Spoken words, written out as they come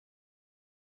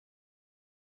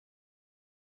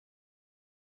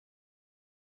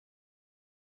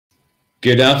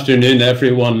Good afternoon,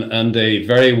 everyone, and a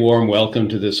very warm welcome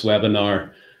to this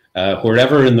webinar,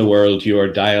 wherever in the world you are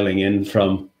dialing in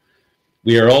from.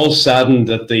 We are all saddened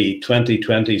that the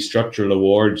 2020 Structural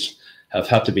Awards have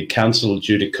had to be cancelled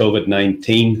due to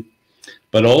COVID-19,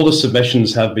 but all the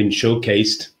submissions have been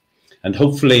showcased, and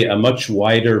hopefully a much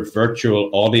wider virtual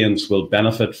audience will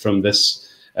benefit from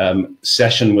this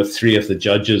session with three of the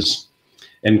judges,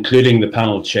 including the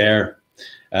panel chair.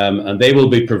 And they will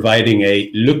be providing a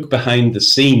look behind the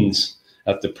scenes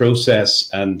at the process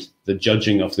and the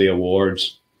judging of the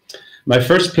awards. My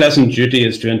first pleasant duty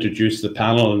is to introduce the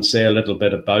panel and say a little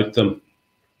bit about them.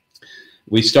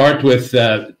 We start with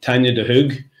Tanya de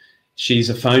Hoog. She's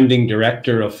a founding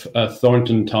director of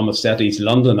Thornton Tomasetti's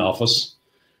London office.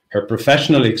 Her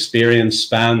professional experience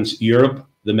spans Europe,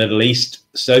 the Middle East,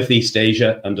 Southeast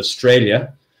Asia, and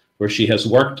Australia, where she has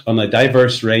worked on a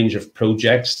diverse range of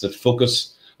projects that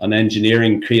focus on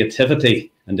engineering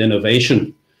creativity and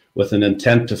innovation with an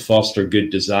intent to foster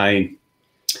good design.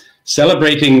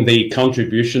 Celebrating the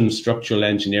contribution structural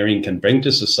engineering can bring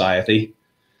to society,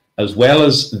 as well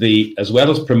as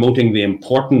promoting the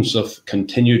importance of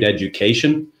continued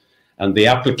education and the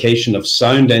application of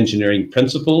sound engineering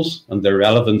principles and their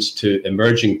relevance to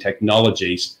emerging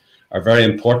technologies, are very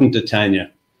important to Tanya.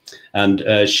 And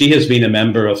she has been a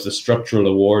member of the Structural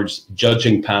Awards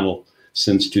judging panel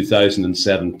since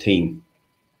 2017.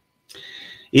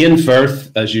 Ian Firth,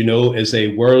 as you know, is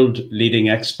a world-leading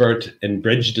expert in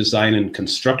bridge design and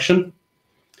construction.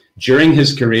 During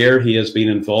his career, he has been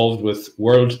involved with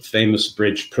world-famous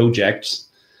bridge projects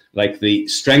like the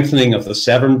strengthening of the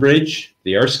Severn Bridge,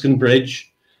 the Erskine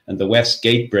Bridge, and the West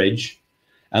Gate Bridge,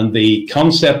 and the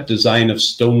concept design of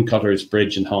Stonecutters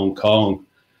Bridge in Hong Kong,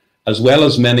 as well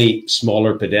as many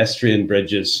smaller pedestrian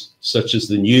bridges, such as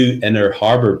the new Inner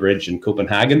Harbour Bridge in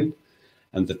Copenhagen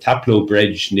and the Taplow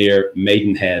Bridge near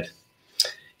Maidenhead.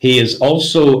 He is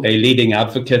also a leading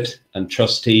advocate and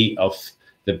trustee of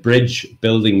the bridge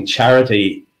building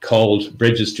charity called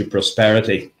Bridges to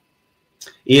Prosperity.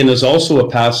 Ian is also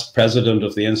a past president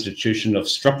of the Institution of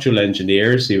Structural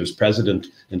Engineers. He was president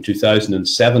in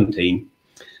 2017,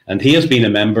 and he has been a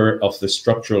member of the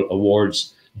Structural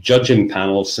Awards judging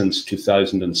panel since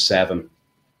 2007.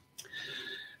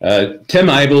 Tim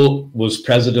Ibell was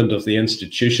president of the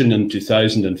institution in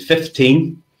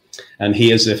 2015, and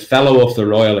he is a fellow of the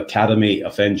Royal Academy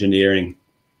of Engineering.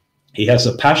 He has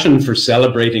a passion for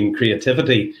celebrating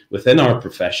creativity within our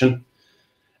profession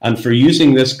and for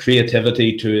using this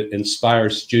creativity to inspire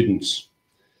students.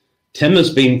 Tim has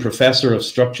been Professor of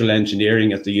Structural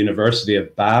Engineering at the University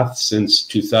of Bath since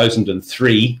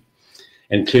 2003,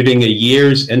 including a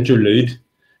year's interlude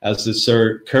as the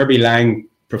Sir Kirby Lang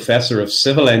Professor of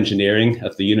Civil Engineering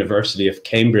at the University of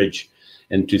Cambridge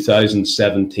in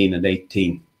 2017 and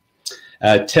 18.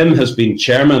 Tim has been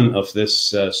chairman of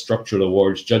this Structural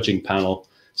Awards judging panel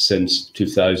since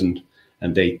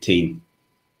 2018.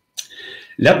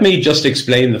 Let me just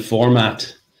explain the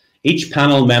format. Each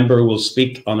panel member will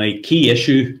speak on a key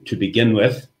issue to begin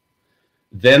with.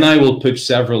 Then I will put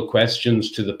several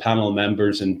questions to the panel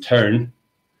members in turn.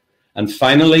 And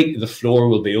finally, the floor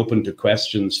will be open to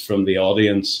questions from the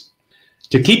audience.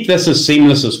 To keep this as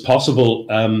seamless as possible,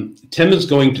 Tim is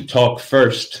going to talk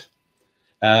first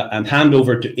and hand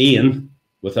over to Ian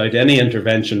without any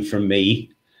intervention from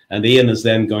me. And Ian is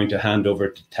then going to hand over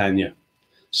to Tanya.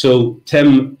 So,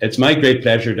 Tim, it's my great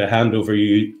pleasure to hand over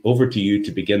to you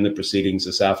to begin the proceedings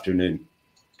this afternoon.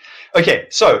 Okay,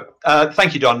 so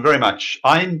thank you, Don, very much.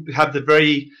 I have the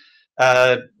very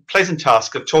pleasant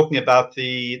task of talking about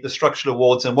the Structural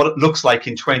Awards and what it looks like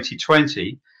in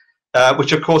 2020,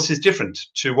 which of course is different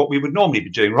to what we would normally be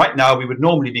doing. Right now, we would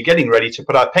normally be getting ready to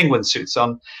put our penguin suits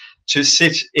on to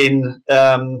sit in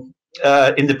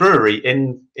the brewery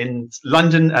in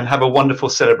London and have a wonderful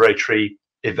celebratory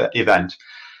event.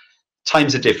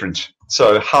 Times are different.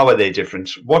 So how are they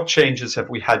different? What changes have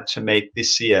we had to make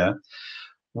this year?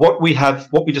 What we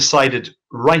decided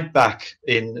right back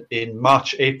in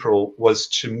March, April was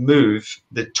to move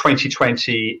the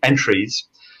 2020 entries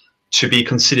to be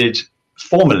considered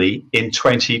formally in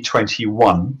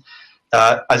 2021,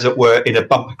 as it were, in a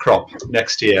bumper crop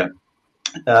next year.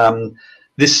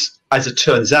 This, as it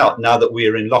turns out, now that we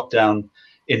are in lockdown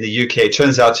in the UK,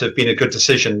 turns out to have been a good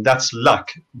decision. That's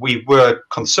luck. We were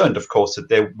concerned, of course,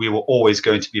 that we were always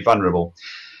going to be vulnerable.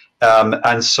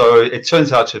 And so it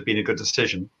turns out to have been a good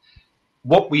decision.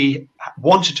 What we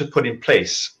wanted to put in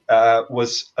place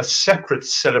was a separate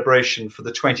celebration for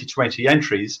the 2020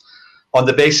 entries on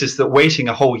the basis that waiting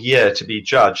a whole year to be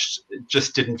judged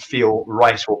just didn't feel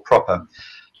right or proper.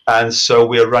 And so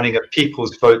we're running a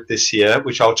people's vote this year,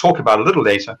 which I'll talk about a little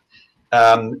later,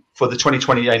 for the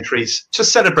 2020 entries to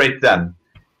celebrate them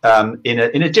in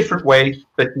a different way,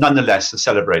 but nonetheless a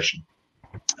celebration.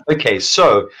 Okay,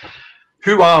 so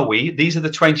who are we? These are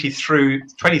the 23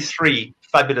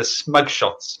 fabulous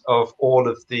mugshots of all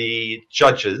of the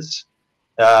judges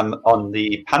on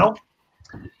the panel.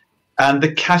 And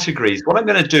the categories. What I'm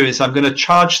going to do is I'm going to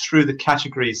charge through the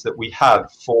categories that we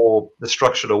have for the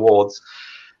structural awards.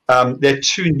 There are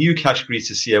 2 new categories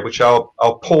this year, which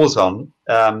I'll pause on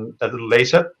a little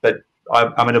later, but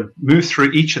I'm going to move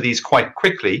through each of these quite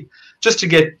quickly, just to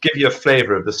give you a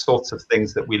flavour of the sorts of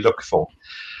things that we look for.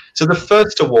 So the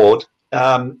first award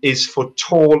is for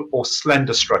tall or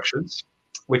slender structures,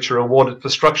 which are awarded for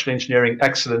structural engineering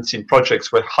excellence in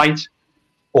projects where height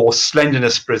or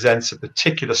slenderness presents a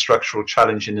particular structural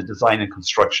challenge in the design and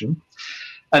construction.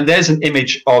 And there's an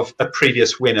image of a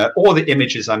previous winner. All the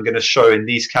images I'm going to show in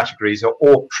these categories are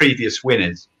all previous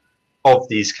winners of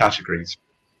these categories.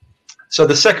 So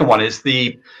the second one is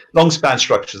the long span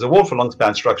structures. Award for long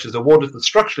span structures awarded for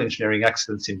structural engineering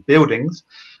excellence in buildings,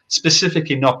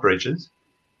 specifically not bridges,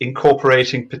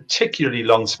 incorporating particularly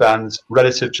long spans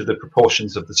relative to the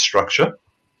proportions of the structure.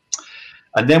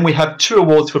 And then we have 2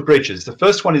 awards for bridges. The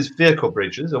first one is vehicle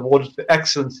bridges, awarded for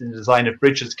excellence in the design of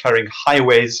bridges carrying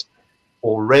highways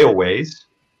or railways.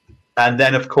 And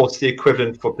then, of course, the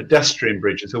equivalent for pedestrian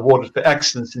bridges, awarded for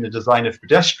excellence in the design of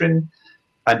pedestrian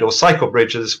and or cycle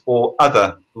bridges or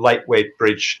other lightweight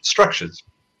bridge structures.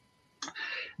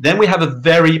 Then we have a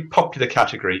very popular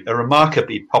category, a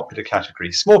remarkably popular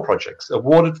category, small projects,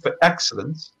 awarded for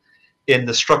excellence in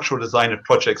the structural design of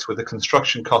projects with a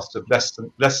construction cost of less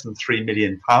than £3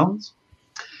 million.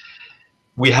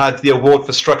 We had the award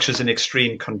for structures in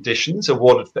extreme conditions,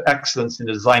 awarded for excellence in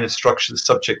the design of structures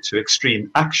subject to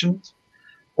extreme actions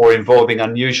or involving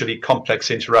unusually complex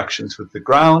interactions with the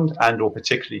ground and or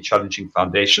particularly challenging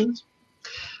foundations.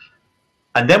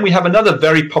 And then we have another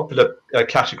very popular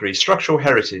category, structural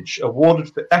heritage,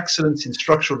 awarded for excellence in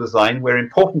structural design where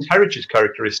important heritage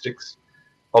characteristics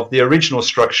of the original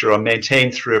structure are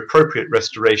maintained through appropriate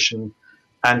restoration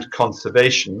and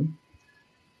conservation.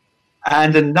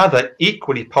 And another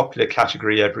equally popular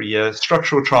category every year,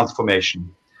 structural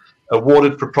transformation,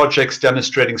 awarded for projects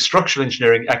demonstrating structural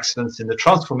engineering excellence in the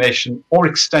transformation or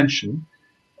extension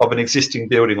of an existing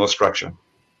building or structure.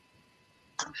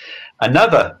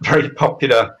 Another very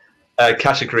popular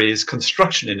category is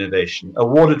construction innovation,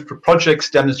 awarded for projects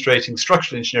demonstrating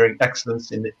structural engineering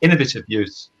excellence in the innovative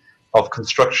use of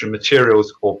construction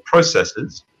materials or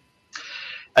processes.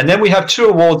 And then we have 2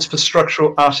 awards for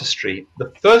structural artistry.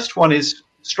 The first one is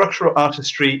structural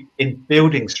artistry in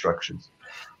building structures.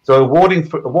 So awarded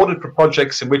for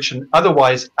projects in which an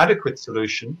otherwise adequate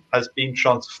solution has been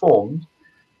transformed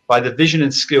by the vision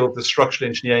and skill of the structural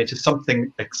engineer into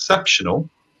something exceptional.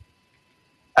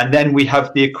 And then we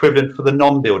have the equivalent for the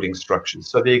non-building structures.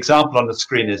 So the example on the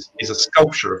screen is a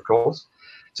sculpture, of course.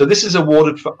 So this is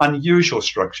awarded for unusual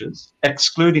structures,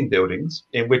 excluding buildings,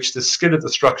 in which the skill of the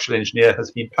structural engineer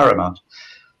has been paramount.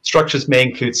 Structures may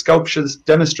include sculptures,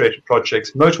 demonstrator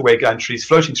projects, motorway gantries,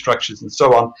 floating structures, and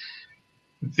so on.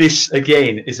 This,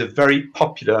 again, is a very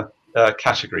popular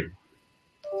category.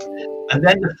 And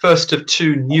then the first of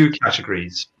 2 new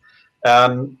categories.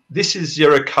 This is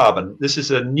zero carbon. This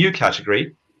is a new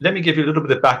category. Let me give you a little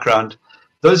bit of background.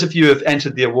 Those of you who have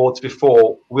entered the awards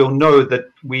before will know that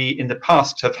we, in the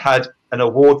past, have had an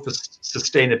award for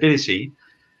sustainability,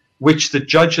 which the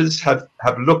judges have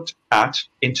looked at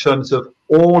in terms of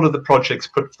all of the projects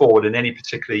put forward in any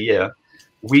particular year.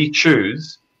 We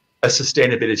choose a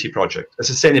sustainability project, a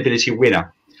sustainability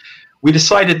winner. We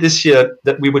decided this year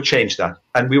that we would change that,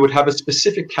 and we would have a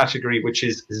specific category which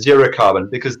is zero carbon,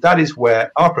 because that is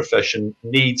where our profession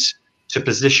needs to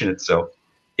position itself.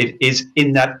 It is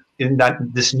in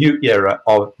this new era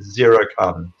of zero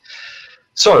carbon.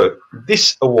 So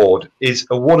this award is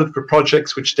awarded for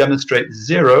projects which demonstrate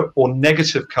zero or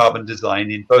negative carbon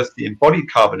design in both the embodied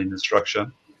carbon in the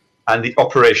structure and the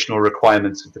operational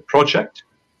requirements of the project.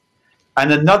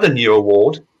 And another new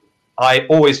award, I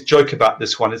always joke about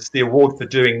this one, it's the award for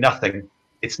doing nothing.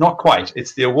 It's not quite,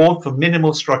 it's the award for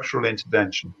minimal structural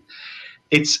intervention.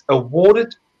 It's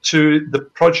awarded to the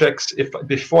projects,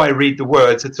 before I read the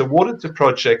words, it's awarded to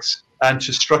projects and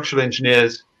to structural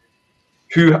engineers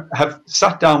who have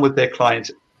sat down with their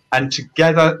client and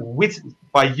together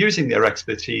by using their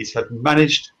expertise have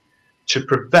managed to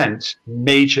prevent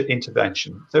major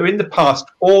intervention. So in the past,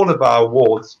 all of our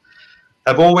awards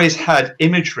have always had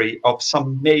imagery of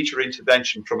some major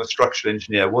intervention from a structural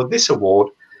engineer. Well, this award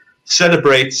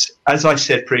celebrates, as I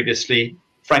said previously,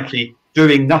 frankly,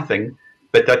 doing nothing,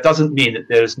 but that doesn't mean that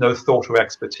there is no thought or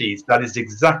expertise. That is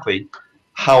exactly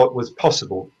how it was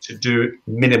possible to do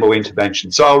minimal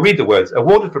intervention. So I'll read the words.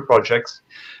 Awarded for projects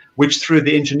which, through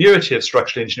the ingenuity of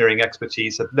structural engineering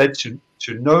expertise, have led to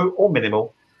no or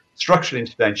minimal structural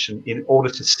intervention in order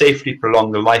to safely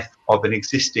prolong the life of an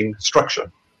existing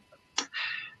structure.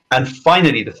 And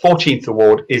finally, the 14th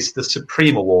award is the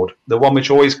Supreme Award, the one which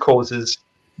always causes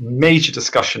major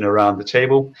discussion around the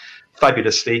table,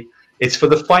 fabulously. It's for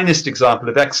the finest example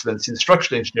of excellence in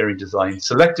structural engineering design,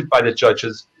 selected by the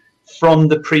judges from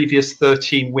the previous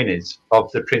 13 winners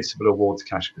of the principal awards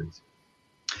categories.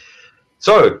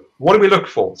 So what do we look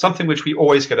for? Something which we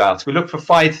always get asked. We look for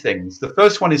 5 things. The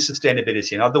first one is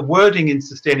sustainability. Now, the wording in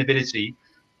sustainability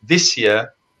this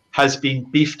year has been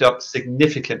beefed up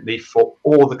significantly for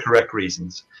all the correct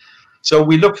reasons. So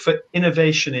we look for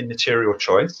innovation in material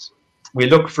choice. We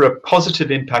look for a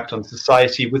positive impact on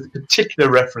society with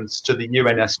particular reference to the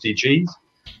UN SDGs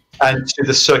and to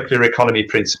the circular economy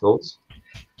principles.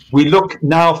 We look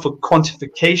now for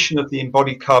quantification of the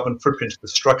embodied carbon footprint of the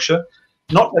structure,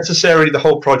 not necessarily the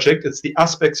whole project. It's the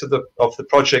aspects of the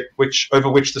project over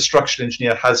which the structural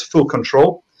engineer has full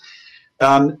control.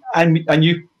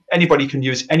 Anybody can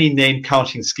use any name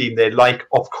counting scheme they like.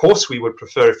 Of course, we would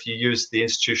prefer if you use the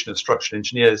Institution of Structural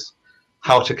Engineers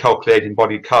how to calculate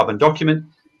embodied carbon document,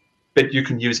 but you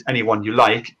can use any one you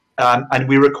like. And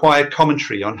we require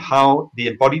commentary on how the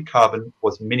embodied carbon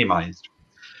was minimized.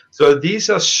 So these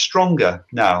are stronger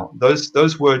now.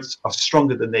 Those words are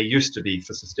stronger than they used to be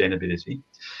for sustainability.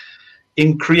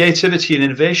 In creativity and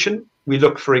innovation, we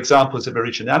look for examples of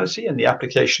originality and the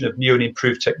application of new and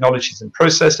improved technologies and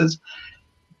processes.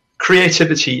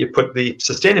 Creativity, you put the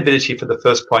sustainability for the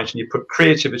first point and you put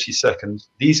creativity second.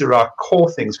 These are our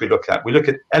core things we look at. We look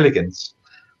at elegance.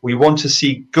 We want to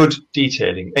see good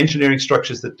detailing, engineering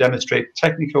structures that demonstrate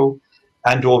technical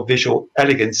and or visual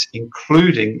elegance,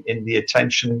 including in the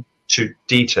attention to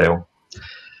detail.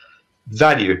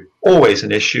 Value, always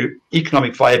an issue.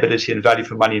 Economic viability and value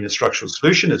for money in a structural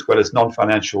solution, as well as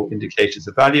non-financial indicators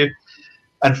of value.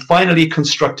 And finally,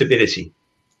 constructability.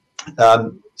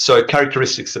 So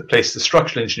characteristics that place the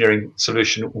structural engineering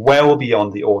solution well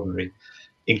beyond the ordinary,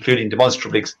 including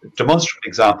demonstrable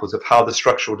examples of how the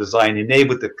structural design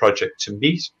enabled the project to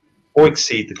meet or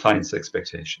exceed the client's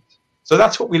expectations. So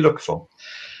that's what we look for.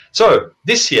 So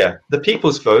this year, the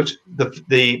people's vote,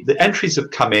 the entries have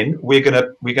come in. We're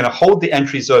gonna hold the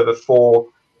entries over for,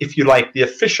 if you like, the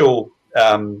official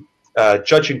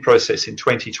judging process in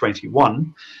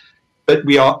 2021. But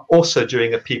we are also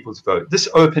doing a people's vote. This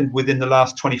opened within the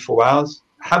last 24 hours.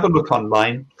 Have a look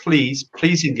online, please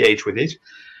engage with it.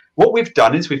 What we've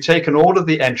done is we've taken all of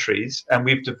the entries and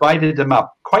we've divided them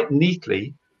up quite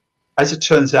neatly, as it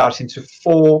turns out, into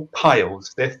 4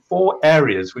 piles. There are 4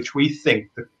 areas which we think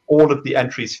that all of the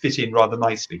entries fit in rather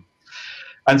nicely.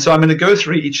 And so I'm going to go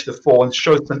through each of the 4 and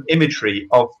show some imagery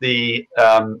of the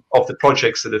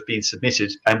projects that have been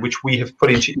submitted and which we have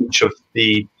put into each of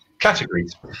the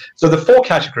categories. So the 4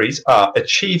 categories are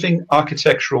achieving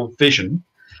architectural vision.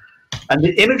 And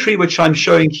the imagery which I'm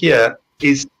showing here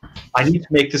is, I need to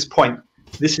make this point,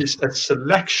 this is a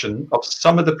selection of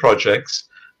some of the projects.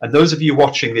 And those of you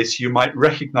watching this, you might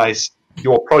recognize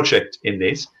your project in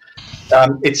this.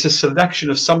 It's a selection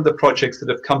of some of the projects that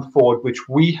have come forward, which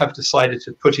we have decided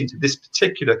to put into this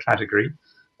particular category,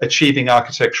 achieving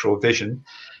architectural vision.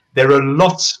 There are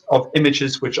lots of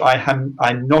images which I'm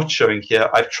not showing here.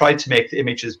 I've tried to make the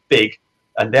images big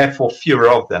and therefore fewer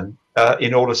of them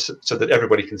in order so that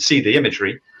everybody can see the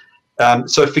imagery.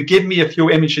 So forgive me if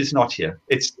your image is not here.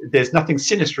 There's nothing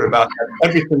sinister about that.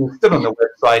 Everything is still on the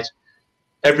website.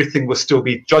 Everything will still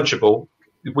be judgeable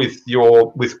with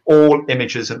all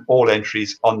images and all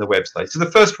entries on the website. So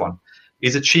the first one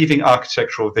is achieving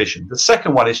architectural vision. The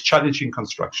second one is challenging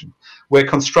construction, where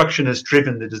construction has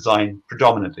driven the design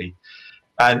predominantly.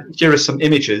 And here are some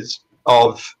images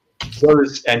of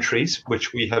those entries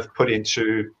which we have put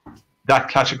into that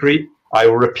category. I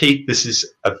will repeat, this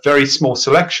is a very small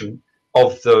selection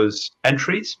of those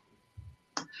entries.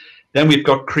 Then we've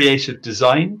got creative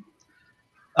design.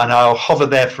 And I'll hover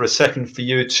there for a second for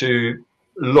you to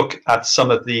look at some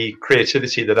of the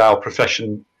creativity that our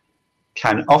profession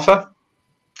can offer.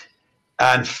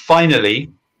 And finally,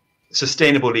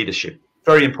 sustainable leadership,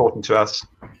 very important to us.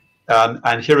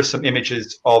 And here are some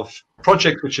images of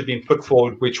projects which have been put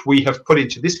forward, which we have put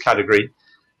into this category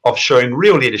of showing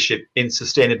real leadership in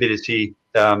sustainability,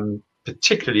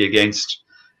 particularly against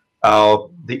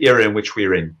the era in which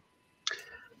we're in.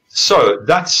 So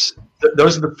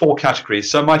those are the 4 categories.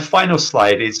 So my final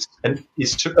slide is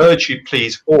to urge you,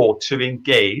 please, all to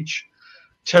engage.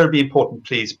 Terribly important,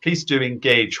 please do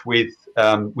engage with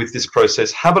this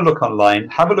process. Have a look online.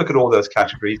 Have a look at all those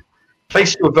categories.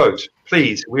 place your vote,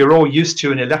 please. We're all used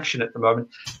to an election at the moment.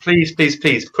 Please, please,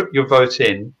 please put your vote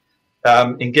in,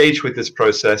 engage with this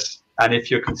process. And if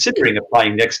you're considering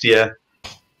applying next year,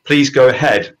 please go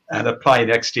ahead and apply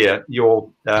next year.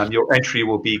 Your entry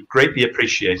will be greatly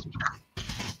appreciated.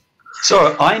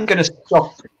 So I'm going to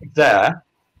stop there.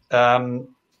 I'm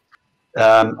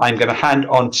going to hand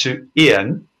on to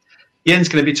Ian. Ian's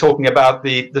going to be talking about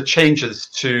the changes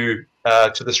to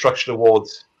the structural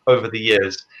awards over the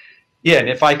years. Ian,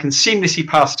 if I can seamlessly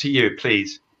pass to you,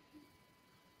 please.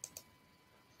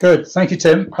 Good. Thank you,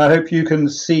 Tim. I hope you can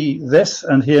see this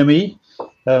and hear me.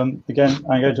 Again,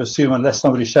 I'm going to assume, unless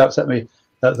somebody shouts at me,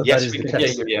 that yes, that is we the can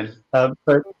case. hear you, Ian.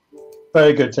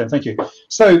 Very good, Tim. Thank you.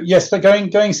 So yes,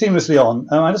 going seamlessly on.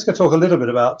 I'm just going to talk a little bit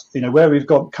about where we've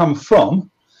come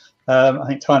from. I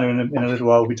think Tanya in a little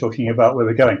while will be talking about where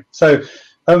we're going. So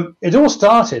it all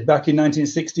started back in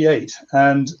 1968,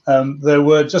 and there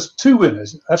were just two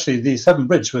winners. Actually, the Severn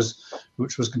Bridge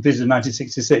which was completed in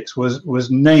 1966,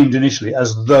 was named initially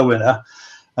as the winner.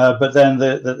 But then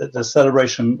the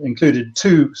celebration included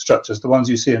two structures, the ones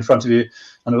you see in front of you,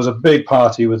 and there was a big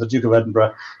party with the Duke of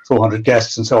Edinburgh, 400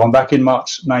 guests and so on, back in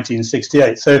March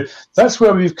 1968. So that's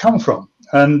where we've come from.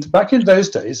 And back in those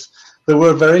days, there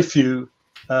were very few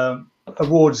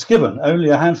awards given, only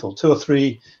a handful, 2 or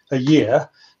 3 a year.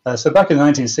 So back in the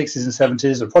 1960s and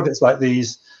 70s, there were projects like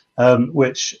these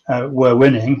which were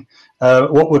winning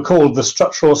what were called the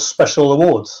Structural Special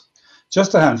Awards.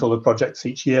 Just a handful of projects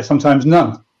each year, sometimes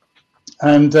none.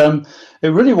 And it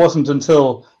really wasn't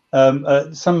until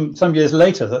some years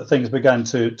later that things began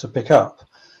to pick up.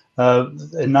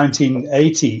 In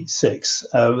 1986,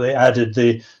 they added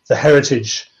the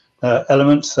heritage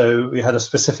element. So we had a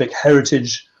specific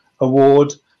heritage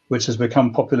award, which has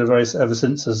become popular ever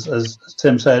since, as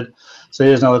Tim said. So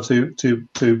here's another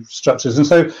two structures. And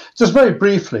so just very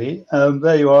briefly,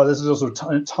 there you are. This is also a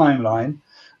timeline.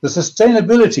 The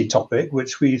sustainability topic,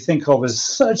 which we think of as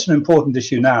such an important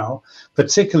issue now,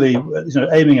 particularly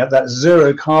aiming at that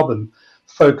zero carbon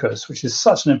focus, which is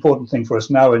such an important thing for us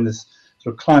now in this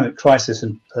sort of climate crisis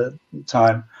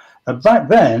time. Back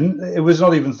then, it was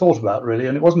not even thought about really,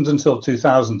 and it wasn't until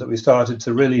 2000 that we started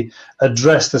to really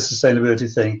address the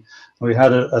sustainability thing. And we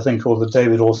had a thing called the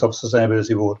David Alsop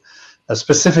Sustainability Award,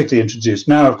 specifically introduced.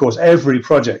 Now, of course, every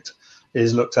project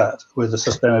is looked at with a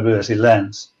sustainability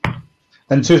lens.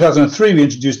 In 2003, we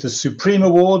introduced the Supreme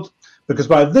Award, because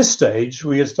by this stage,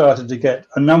 we had started to get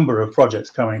a number of projects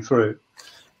coming through.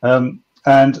 And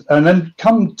then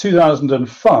come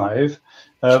 2005,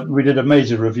 we did a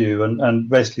major review, and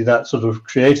basically that sort of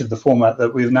created the format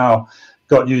that we've now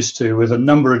got used to, with a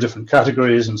number of different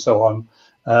categories and so on.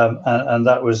 And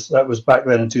that was back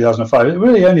then in 2005. It was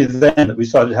really only then that we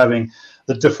started having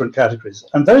the different categories.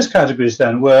 And those categories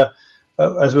then were,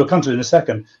 as we'll come to in a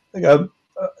second,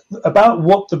 about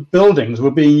what the buildings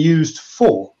were being used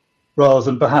for, rather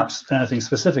than perhaps anything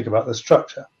specific about the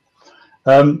structure.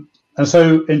 And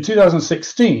so in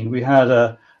 2016, we had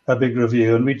a big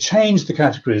review, and we changed the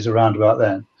categories around about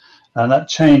then. And that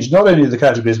changed not only the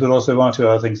categories, but also one or two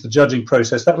other things. The judging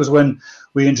process, that was when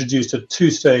we introduced a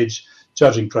 2-stage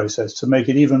judging process to make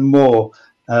it even more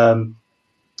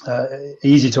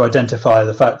easy to identify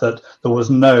the fact that there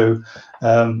was no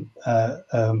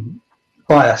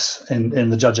bias in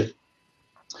the judging.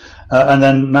 And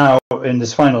then now in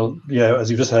this final year, as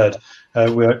you've just heard,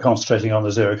 we're concentrating on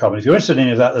the zero carbon. If you're interested in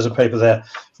any of that, there's a paper there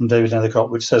from David Nethercott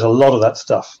which says a lot of that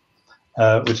stuff,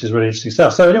 which is really interesting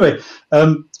stuff. So anyway,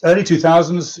 early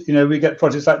 2000s, we get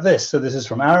projects like this. So this is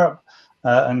from Arup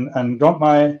and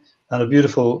Grontmij, and a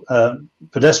beautiful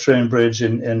pedestrian bridge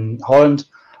in Holland.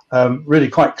 Really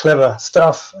quite clever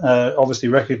stuff, obviously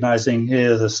recognizing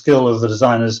here the skill of the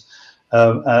designers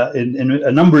in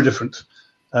a number of different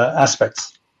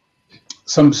aspects.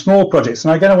 Some small projects,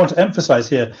 and again I want to emphasize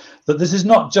here that this is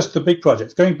not just the big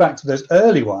projects. Going back to those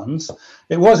early ones,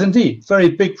 it was indeed very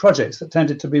big projects that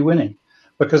tended to be winning,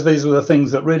 because these were the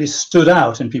things that really stood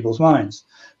out in people's minds.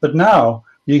 But now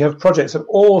you have projects of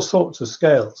all sorts of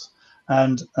scales.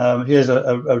 And here's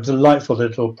a delightful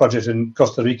little project in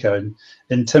Costa Rica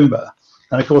in timber.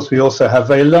 And of course, we also have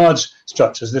very large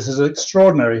structures. This is an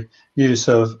extraordinary use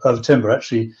of timber,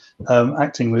 actually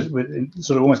acting with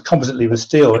sort of almost compositely with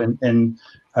steel in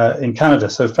Canada.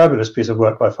 So fabulous piece of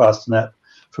work by Fasternet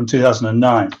from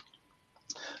 2009.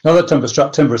 Another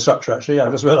timber structure, actually.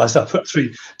 I just realized I put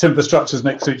 3 timber structures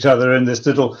next to each other in this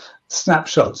little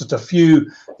snapshot, just a few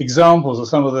examples of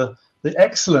some of the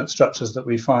excellent structures that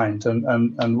we find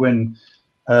and win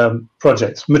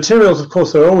projects. Materials, of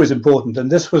course, are always important,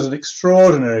 and this was an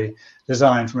extraordinary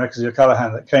design from Ecclesfield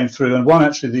O'Callaghan that came through and won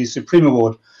actually the Supreme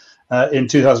Award in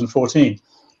 2014.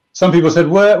 Some people said,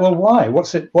 well, why?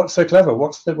 What's so clever?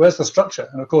 Where's the structure?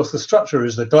 And of course, the structure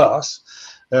is the glass,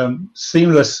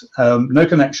 seamless, no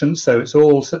connections, so it's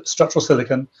all structural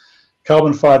silicon,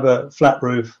 carbon fiber, flat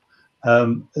roof.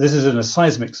 This is in a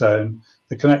seismic zone.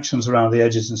 The connections around the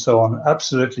edges and so on.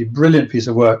 Absolutely brilliant piece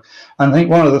of work. And I think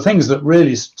one of the things that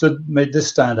really made this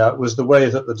stand out was the way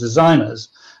that the designers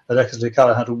at Eckersley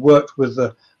Callahan had worked with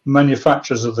the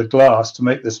manufacturers of the glass to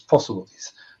make this possible.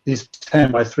 These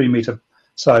 10 by 3 meter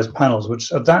size panels,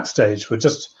 which at that stage were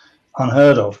just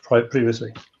unheard of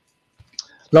previously.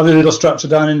 Lovely little structure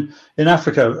down in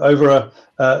Africa over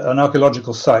an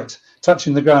archaeological site,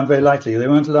 touching the ground very lightly. They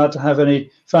weren't allowed to have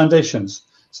any foundations.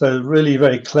 So really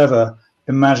very clever,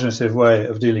 imaginative way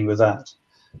of dealing with that.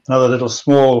 Another little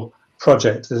small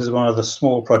project. This is one of the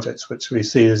small projects which we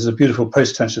see. This is a beautiful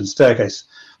post-tension staircase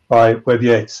by Webb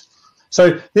Yates.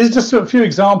 So these are just a few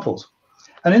examples.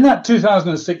 And in that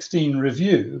 2016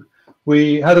 review,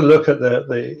 we had a look at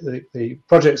the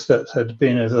projects that had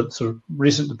been over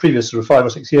the previous 5 or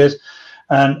 6 years,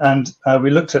 and we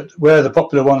looked at where the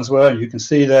popular ones were. And you can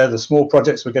see there the small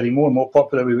projects were getting more and more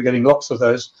popular. We were getting lots of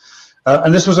those,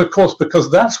 and this was, of course,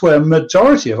 because that's where a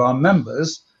majority of our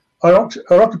members are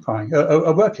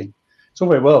working. It's all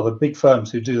very well the big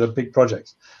firms who do the big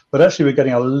projects, but actually we're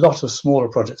getting a lot of smaller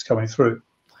projects coming through.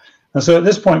 And so at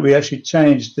this point, we actually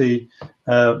changed the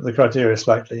criteria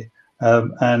slightly.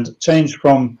 And changed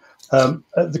from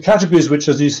the categories which,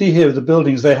 as you see here, the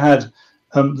buildings, they had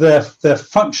their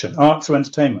function, arts or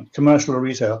entertainment, commercial or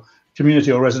retail,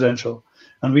 community or residential.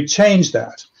 And we changed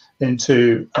that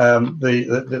into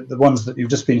the ones that you've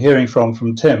just been hearing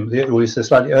from Tim, the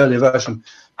slightly earlier version,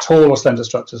 tall or slender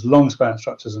structures, long span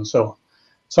structures, and so on.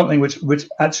 Something which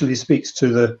actually speaks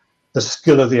to the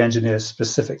skill of the engineers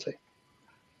specifically.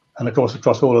 And of course,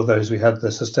 across all of those, we had the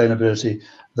sustainability,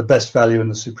 the best value,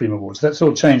 and the Supreme Awards. That's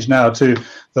all changed now to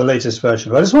the latest version.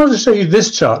 But I just wanted to show you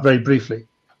this chart very briefly.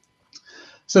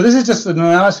 So this is just an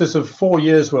analysis of 4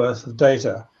 years worth of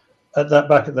data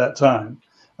back at that time.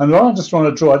 And what I just want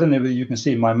to draw, I don't know whether you can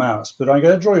see my mouse, but I'm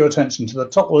going to draw your attention to the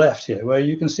top left here, where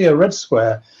you can see a red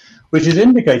square, which is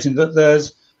indicating that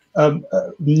there's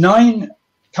 9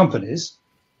 companies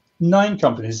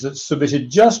that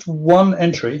submitted just one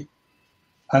entry,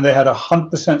 and they had a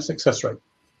 100% success rate.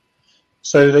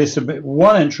 So they submit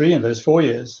one entry in those 4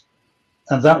 years,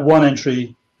 and that one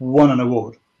entry won an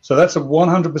award. So that's a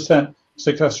 100%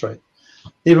 success rate.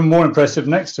 Even more impressive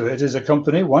next to it is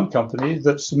one company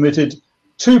that submitted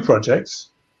 2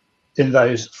 projects in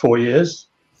those 4 years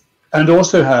and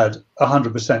also had a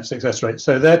 100% success rate.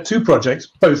 So their 2 projects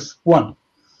both won.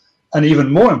 And even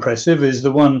more impressive is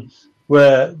the one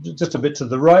where, just a bit to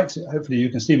the right, hopefully you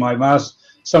can see my mouse,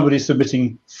 somebody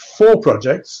submitting 4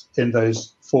 projects in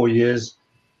those 4 years,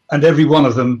 and every one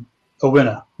of them a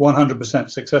winner, 100%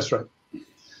 success rate.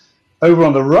 Over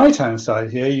on the right-hand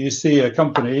side here, you see a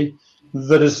company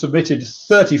that has submitted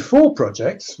 34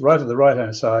 projects, right at the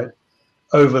right-hand side,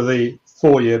 over the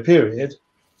 4-year period,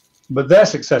 but their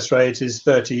success rate is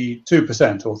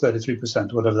 32% or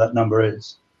 33%, whatever that number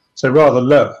is, so rather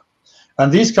lower.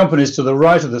 And these companies to the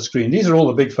right of the screen, these are all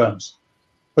the big firms,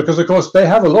 because, of course, they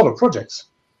have a lot of projects.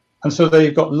 And so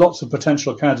they've got lots of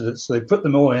potential candidates. So they put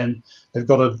them all in. They've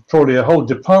got probably a whole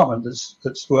department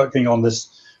that's working on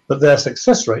this, but their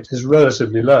success rate is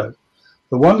relatively low.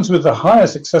 The ones with the higher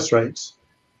success rates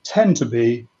tend to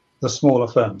be the smaller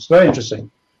firms. Very interesting.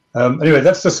 Anyway,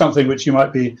 that's just something which you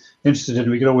might be interested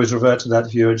in. We could always revert to that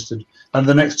if you're interested. And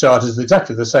the next chart is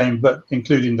exactly the same, but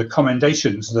including the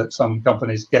commendations that some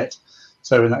companies get.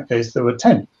 So in that case, there were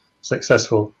 10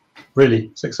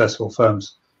 really successful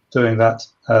firms doing that,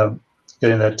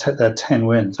 getting their 10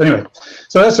 wins. Anyway,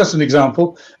 so that's just an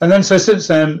example. And then, so since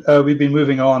then, we've been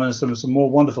moving on and some more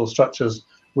wonderful structures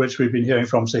which we've been hearing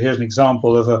from. So here's an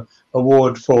example of an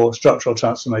award for structural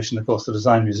transformation, of course, the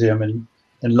Design Museum in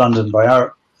London by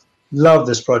Arup. Love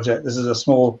this project. This is a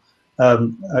small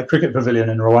cricket pavilion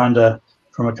in Rwanda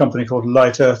from a company called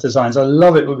Light Earth Designs. I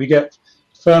love it when we get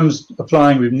firms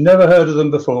applying. We've never heard of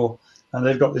them before. And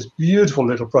they've got this beautiful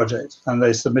little project, and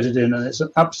they submitted in, and it's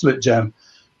an absolute gem.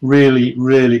 Really,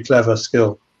 really clever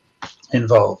skill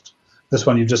involved. This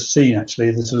one you've just seen,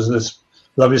 actually. This was this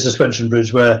lovely suspension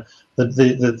bridge where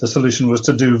the solution was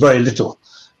to do very little,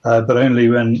 but only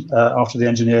when after the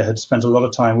engineer had spent a lot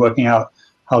of time working out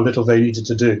how little they needed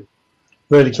to do.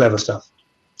 Really clever stuff.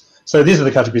 So these are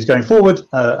the categories going forward,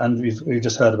 and we've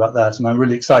just heard about that. And I'm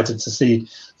really excited to see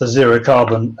the zero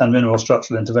carbon and minimal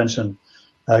structural intervention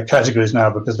categories now,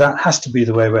 because that has to be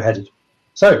the way we're headed.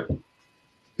 So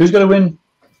who's going to win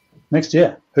next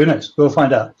year? Who knows? We'll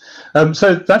find out.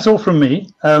 So that's all from me.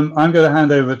 I'm going to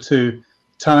hand over to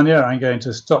Tanya, I'm going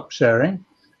to stop sharing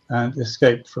and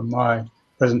escape from my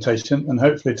presentation, and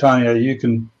hopefully, Tanya, you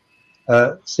can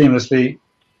seamlessly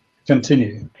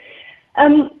continue.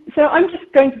 So I'm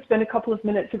just going to spend a couple of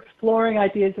minutes exploring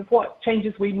ideas of what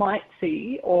changes we might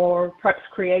see or perhaps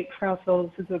create for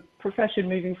ourselves as a profession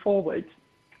moving forward,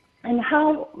 and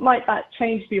how might that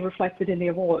change be reflected in the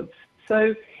awards.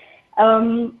 So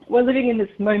we're living in this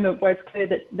moment where it's clear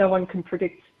that no one can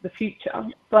predict the future,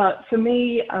 but for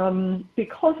me,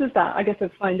 because of that, I guess I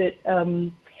find it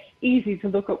easy to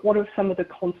look at what are some of the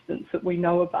constants that we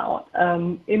know about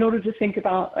in order to think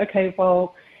about, okay,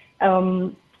 well,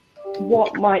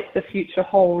 what might the future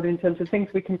hold in terms of things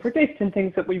we can predict and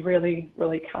things that we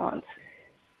really can't.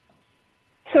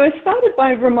 So I started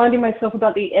by reminding myself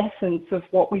about the essence of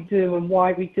what we do and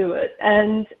why we do it.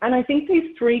 And I think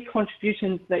these three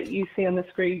contributions that you see on the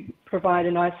screen provide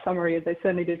a nice summary, as they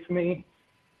certainly did for me.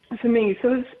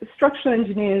 So as structural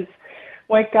engineers,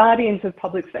 we're guardians of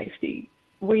public safety.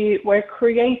 We're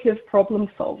creative problem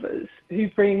solvers who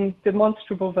bring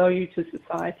demonstrable value to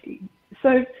society.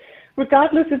 So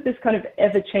regardless of this kind of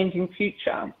ever-changing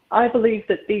future, I believe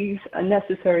that these are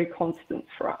necessary constants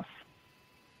for us.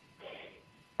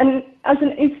 And as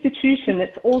an institution,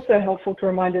 it's also helpful to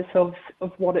remind ourselves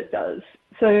of what it does.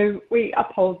 So we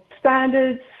uphold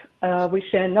standards, we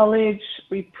share knowledge,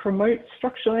 we promote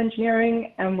structural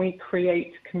engineering, and we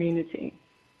create community.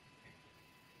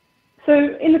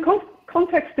 So in the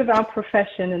context of our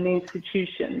profession and the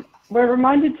institution, we're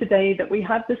reminded today that we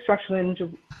have the Structural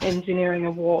Engineering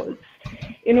Awards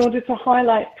in order to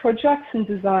highlight projects and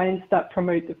designs that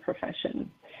promote the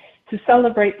profession, to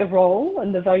celebrate the role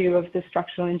and the value of the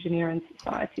structural engineer in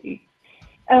society.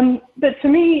 But for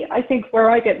me, I think where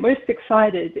I get most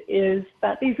excited is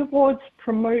that these awards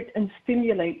promote and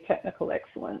stimulate technical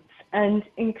excellence and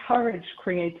encourage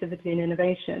creativity and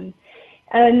innovation,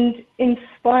 and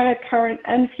inspire current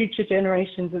and future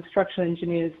generations of structural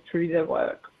engineers through their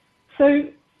work. So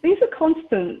these are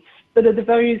constants that are the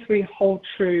values we hold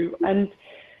true. And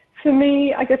for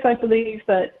me, I guess I believe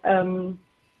that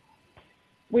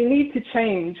we need to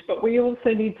change, but we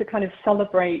also need to kind of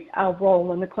celebrate our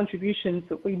role and the contributions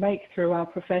that we make through our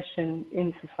profession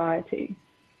in society.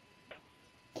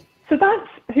 So that's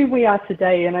who we are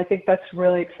today, and I think that's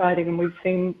really exciting. And we've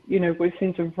seen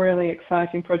some really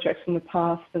exciting projects in the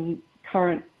past and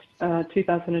current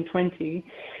 2020.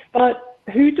 But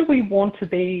who do we want to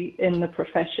be in the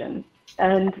profession,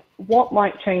 and what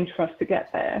might change for us to get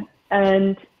there?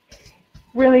 And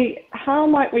really, how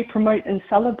might we promote and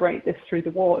celebrate this through the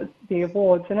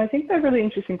awards? And I think they're really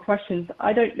interesting questions.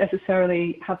 I don't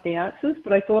necessarily have the answers,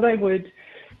 but I thought I would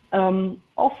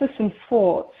offer some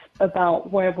thoughts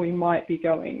about where we might be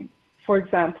going. For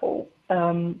example,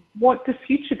 what do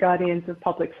future guardians of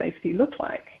public safety look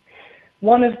like?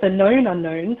 One of the known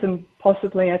unknowns, and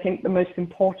possibly I think the most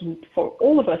important for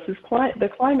all of us, is the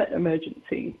climate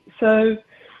emergency. So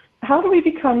how do we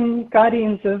become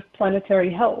guardians of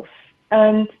planetary health?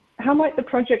 And how might the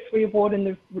projects we award in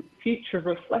the future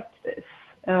reflect this?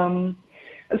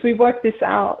 As we work this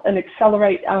out and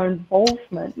accelerate our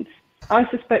involvement, I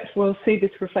suspect we'll see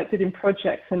this reflected in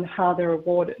projects and how they're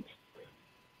awarded.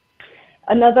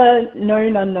 Another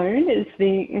known unknown is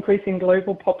the increasing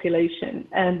global population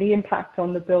and the impact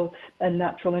on the built and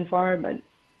natural environment.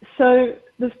 So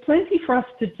there's plenty for us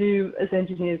to do as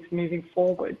engineers moving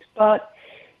forward, but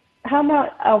how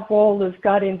might our role as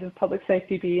guardians of public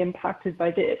safety be impacted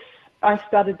by this? I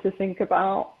started to think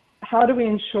about how do we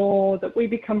ensure that we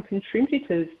become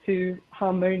contributors to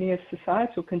harmonious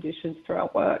societal conditions through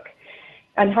our work?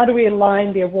 And how do we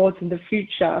align the awards in the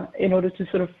future in order to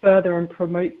sort of further and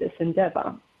promote this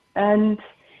endeavor? And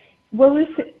will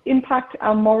this impact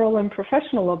our moral and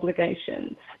professional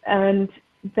obligations? And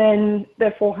then,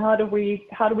 therefore, how do we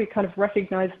kind of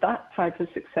recognize that type of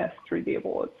success through the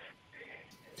awards?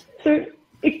 So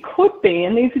it could be,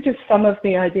 and these are just some of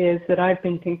the ideas that I've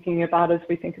been thinking about as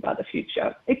we think about the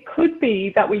future. It could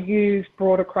be that we use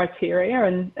broader criteria,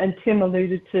 and Tim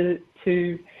alluded to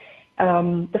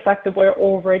the fact that we're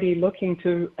already looking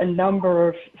to a number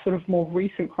of sort of more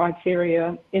recent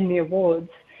criteria in the awards.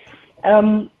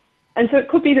 And so it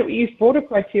could be that we use broader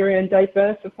criteria and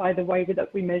diversify the way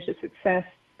that we measure success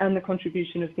and the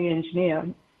contribution of the engineer.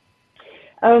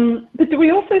 But do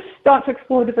we also start to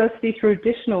explore diversity through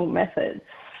additional methods?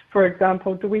 For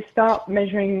example, do we start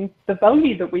measuring the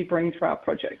value that we bring to our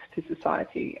projects to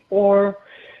society? Or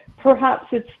perhaps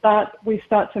it's that we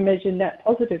start to measure net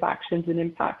positive actions and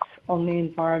impacts on the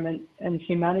environment and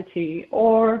humanity.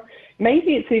 Or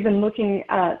maybe it's even looking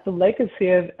at the legacy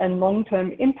of and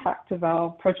long-term impact of our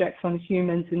projects on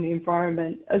humans and the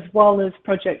environment, as well as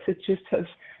projects that just have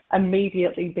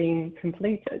immediately being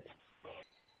completed.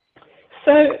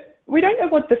 So we don't know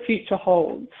what the future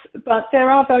holds, but there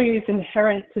are values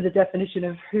inherent to the definition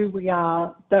of who we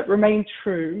are that remain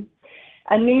true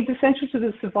and needs essential to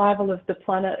the survival of the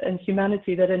planet and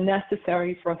humanity that are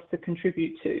necessary for us to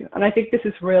contribute to. And I think this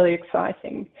is really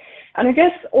exciting. And I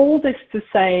guess all this to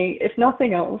say, if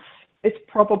nothing else, it's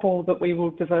probable that we will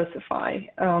diversify.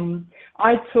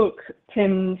 I took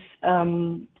Tim's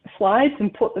slides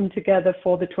and put them together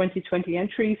for the 2020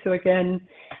 entry. So again,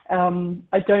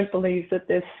 I don't believe that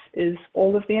this is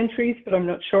all of the entries, but I'm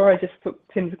not sure. I just took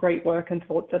Tim's great work and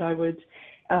thought that I would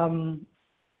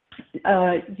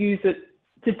use it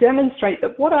to demonstrate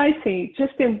that what I see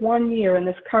just in 1 year in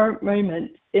this current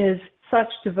moment is such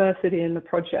diversity in the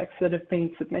projects that have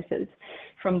been submitted,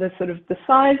 from the sort of the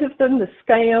size of them, the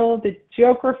scale, the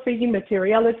geography,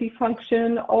 materiality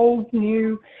function, old,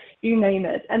 new, you name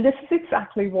it. And this is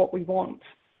exactly what we want.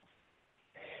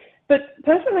 But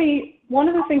personally, one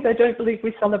of the things I don't believe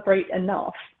we celebrate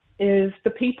enough is the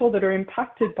people that are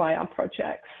impacted by our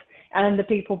projects and the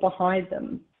people behind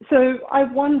them. So I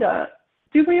wonder,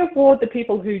 do we award the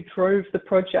people who drove the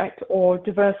project or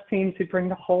diverse teams who bring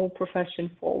the whole profession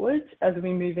forward as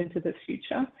we move into this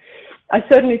future? I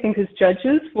certainly think as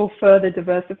judges we'll further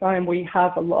diversify, and we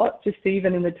have a lot, just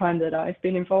even in the time that I've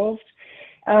been involved.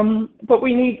 But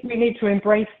we need to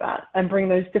embrace that and bring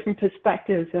those different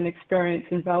perspectives and experience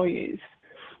and values.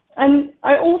 And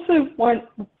I also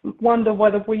wonder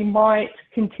whether we might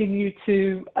continue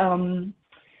to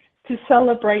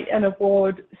celebrate and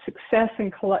award success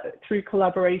and through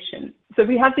collaboration. So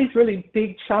we have these really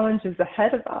big challenges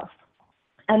ahead of us,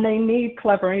 and they need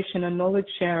collaboration and knowledge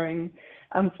sharing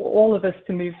for all of us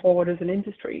to move forward as an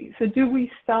industry. So do we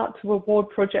start to award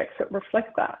projects that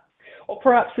reflect that? Or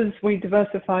perhaps as we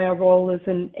diversify our role as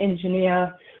an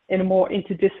engineer in a more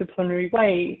interdisciplinary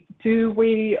way, do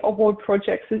we award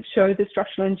projects that show the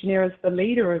structural engineer as the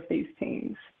leader of these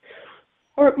teams?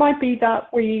 Or it might be that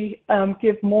we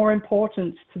give more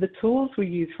importance to the tools we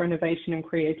use for innovation and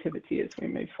creativity as we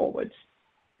move forward.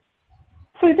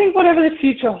 So I think whatever the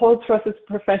future holds for us as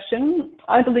a profession,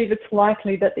 I believe it's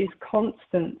likely that these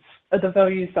constants are the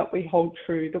values that we hold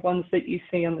true, the ones that you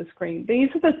see on the screen. These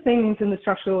are the things in the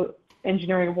Structural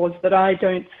Engineering Awards that I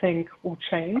don't think will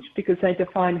change, because they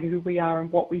define who we are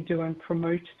and what we do and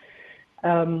promote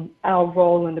our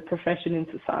role in the profession in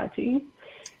society.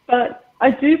 But I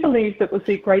do believe that we'll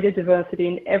see greater diversity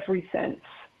in every sense.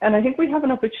 And I think we have an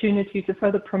opportunity to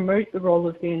further promote the role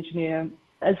of the engineer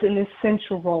as an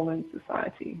essential role in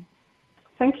society.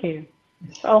 Thank you.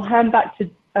 I'll hand back to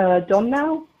Don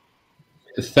now.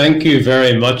 Thank you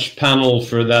very much, panel,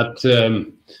 for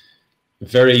that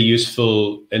very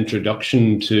useful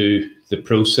introduction to the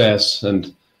process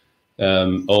and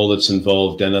all that's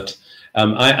involved in it.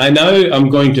 I now am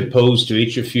going to pose to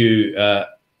each of you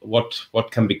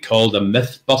what can be called a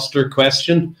myth-buster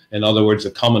question, in other words,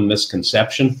 a common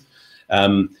misconception.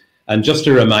 And just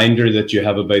a reminder that you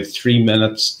have about 3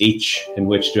 minutes each in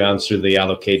which to answer the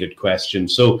allocated question.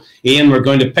 So, Ian, we're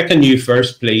going to pick on you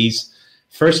first, please.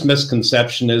 First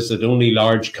misconception is that only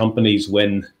large companies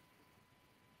win.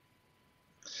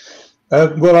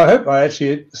 Well, I hope I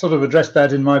actually sort of addressed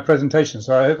that in my presentation,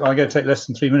 so I hope I'm going to take less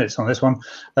than 3 minutes on this one,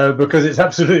 because it's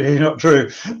absolutely not true.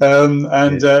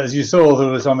 As you saw, there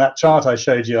was on that chart I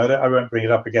showed you, I won't bring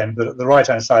it up again, but at the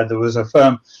right-hand side there was a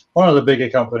firm, one of the bigger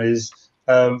companies,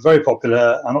 very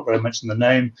popular, I'm not going to mention the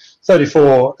name,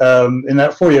 34, in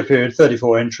that 4-year period,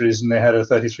 34 entries, and they had a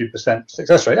 33%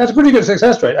 success rate. That's a pretty good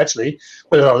success rate, actually,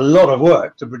 but it's a lot of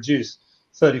work to produce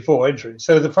 34 entries.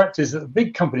 So the fact is that the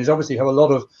big companies obviously have a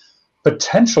lot of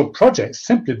potential projects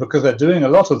simply because they're doing a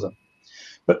lot of them.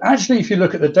 But actually, if you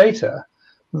look at the data,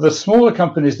 the smaller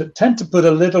companies that tend to put a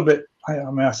little bit, I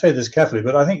mean, I say this carefully,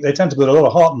 but I think they tend to put a lot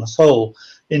of heart and soul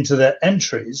into their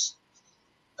entries,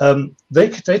 they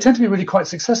tend to be really quite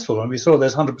successful. And we saw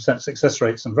there's 100% success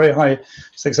rates and very high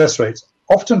success rates,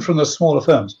 often from the smaller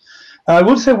firms. And I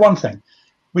would say one thing.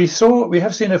 We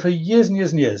have seen it for years and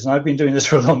years and years, and I've been doing this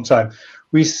for a long time.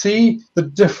 We see the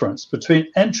difference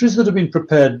between entries that have been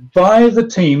prepared by the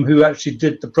team who actually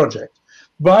did the project,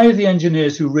 by the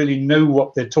engineers who really know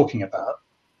what they're talking about,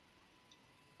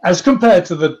 as compared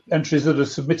to the entries that are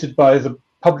submitted by the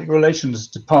public relations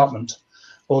department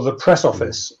or the press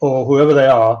office or whoever they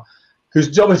are, whose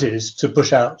job it is to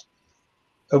push out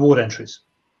award entries.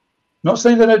 Not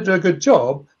saying they don't do a good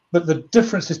job, but the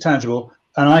difference is tangible,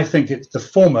 and I think the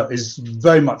former is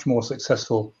very much more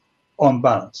successful on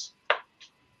balance.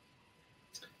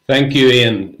 Thank you,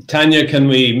 Ian. Tanya, can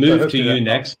we move to you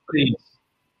next, please?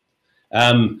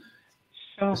 Sure.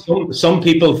 Sure. Some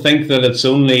people think that it's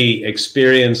only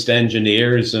experienced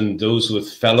engineers and those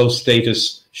with fellow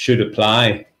status should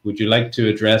apply. Would you like to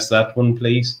address that one,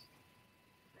 please?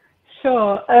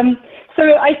 Sure.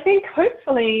 So I think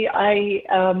hopefully I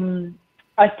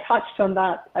touched on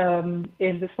that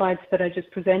in the slides that I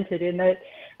just presented, in that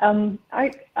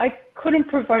I couldn't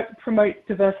promote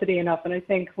diversity enough. And I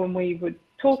think when we were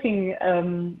talking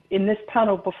in this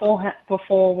panel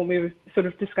before when we were sort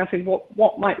of discussing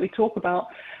what might we talk about,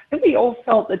 I think we all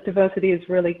felt that diversity is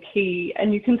really key.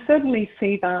 And you can certainly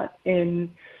see that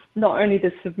in not only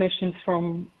the submissions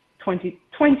from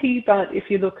 2020, but if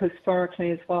you look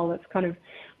historically as well,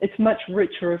 it's much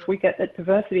richer if we get that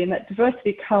diversity, and that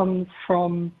diversity comes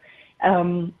from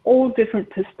all different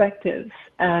perspectives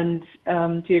and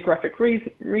geographic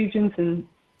regions and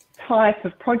type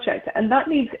of project, and that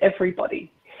needs everybody.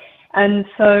 And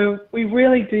so we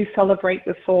really do celebrate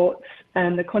the thoughts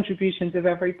and the contributions of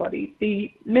everybody.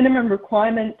 The minimum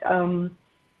requirement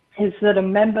is that a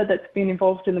member that's been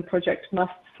involved in the project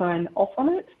must sign off on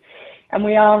it. And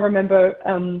we are, remember,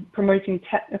 promoting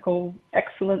technical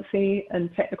excellency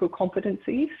and technical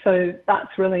competency. So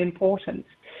that's really important.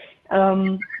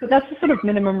 So that's a sort of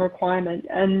minimum requirement.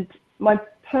 And my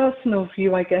personal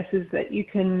view, I guess, is that you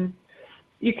can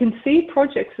see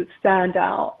projects that stand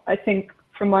out. I think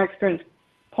from my experience,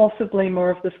 possibly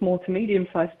more of the small to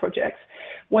medium-sized projects,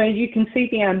 where you can see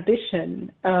the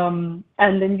ambition and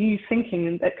the new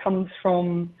thinking that comes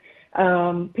from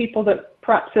people that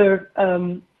perhaps are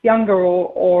younger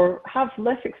or have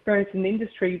less experience in the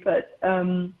industry, but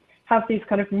have these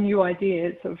kind of new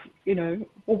ideas of,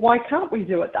 well, why can't we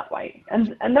do it that way?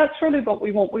 And that's really what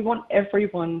we want. We want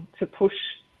everyone to push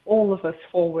all of us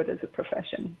forward as a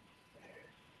profession.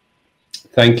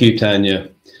 Thank you, Tanya.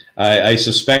 I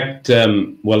suspect,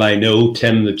 well, I know,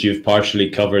 Tim, that you've partially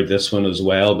covered this one as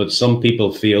well, but some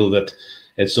people feel that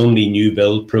it's only new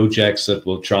build projects that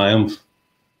will triumph.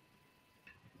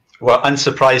 Well,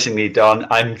 unsurprisingly, Don,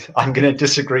 I'm going to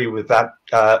disagree with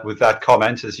that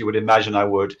comment, as you would imagine I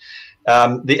would.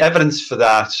 The evidence for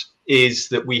that is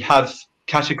that we have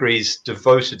categories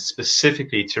devoted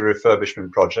specifically to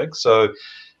refurbishment projects. So,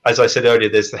 as I said earlier,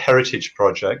 there's the heritage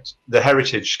project, the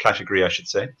heritage category, I should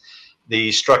say,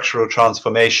 the structural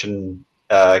transformation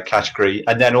category,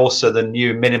 and then also the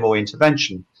new minimal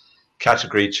intervention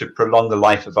category to prolong the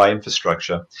life of our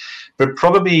infrastructure. But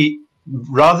probably,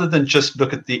 rather than just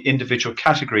look at the individual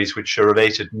categories which are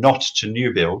related not to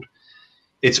new build,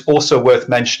 it's also worth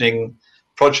mentioning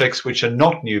projects which are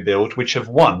not new build, which have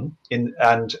won and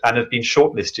have been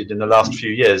shortlisted in the last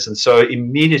few years. And so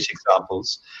immediate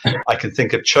examples, I can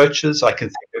think of churches, I can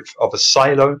think of a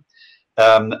silo,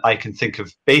 I can think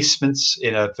of basements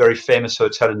in a very famous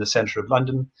hotel in the centre of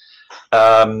London.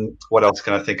 What else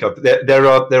can I think of? There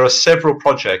are several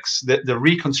projects, the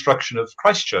reconstruction of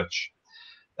Christchurch,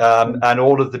 and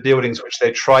all of the buildings which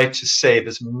they tried to save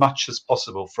as much as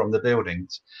possible from the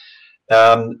buildings.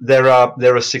 There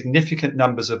are significant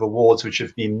numbers of awards which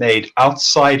have been made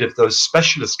outside of those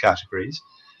specialist categories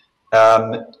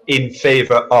in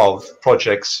favour of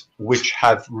projects which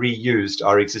have reused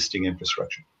our existing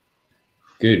infrastructure.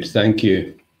 Good, thank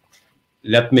you.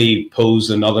 Let me pose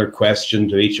another question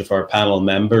to each of our panel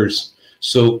members.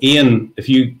 So, Ian, if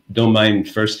you don't mind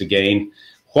first again,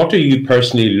 what are you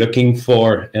personally looking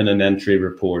for in an entry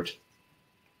report?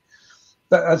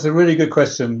 That's a really good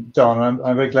question, Don.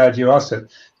 I'm very glad you asked it.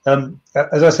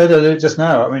 As I said earlier just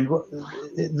now, I mean,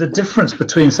 the difference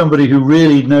between somebody who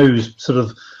really knows sort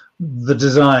of the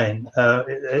design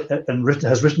and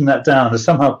has written that down, has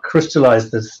somehow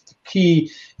crystallized the key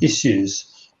issues.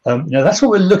 That's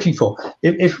what we're looking for.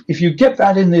 If you get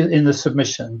that in the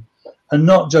submission, and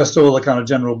not just all the kind of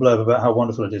general blurb about how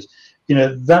wonderful it is,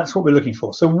 that's what we're looking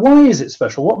for. So why is it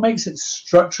special? What makes it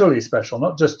structurally special?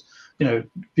 Not just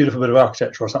beautiful bit of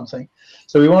architecture or something.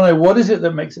 So we want to know, what is it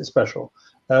that makes it special?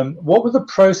 What were the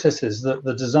processes that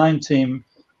the design team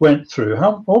went through?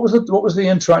 What was the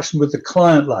interaction with the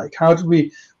client like? How did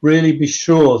we really be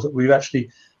sure that we've actually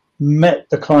met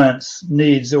the client's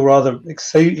needs, or rather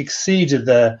exceeded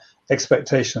their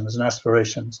expectations and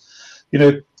aspirations?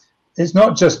 It's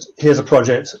not just, here's a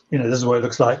project, this is what it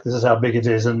looks like, this is how big it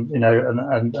is, and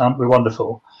aren't we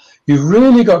wonderful? You've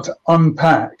really got to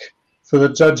unpack for the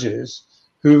judges,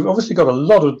 who've obviously got a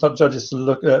lot of projects to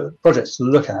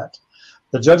look at.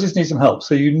 The judges need some help,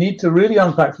 so you need to really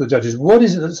unpack for the judges, what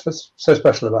is it that's so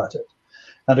special about it?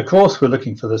 And of course, we're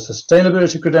looking for the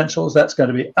sustainability credentials. That's going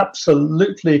to be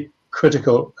absolutely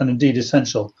critical and indeed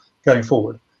essential going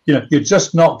forward. You're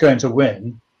just not going to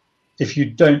win if you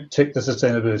don't tick the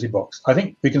sustainability box. I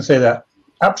think we can say that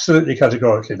absolutely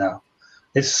categorically now.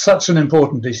 It's such an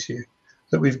important issue.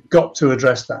 that we've got to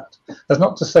address that. That's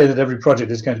not to say that every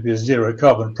project is going to be a zero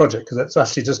carbon project, because that's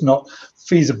actually just not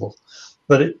feasible.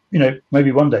 But it,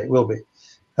 maybe one day it will be.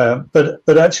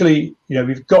 But actually,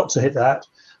 we've got to hit that.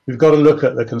 We've got to look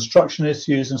at the construction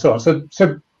issues and so on. So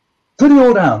put it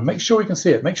all down. Make sure we can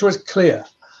see it. Make sure it's clear.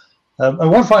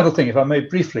 And one final thing, if I may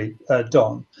briefly,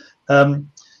 Don.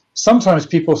 Sometimes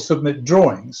people submit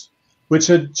drawings, which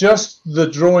are just the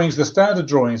drawings, the standard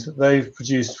drawings that they've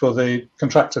produced for the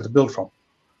contractor to build from.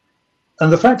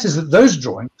 And the fact is that those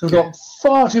drawings have got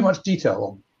far too much detail on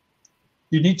them.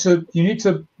 You need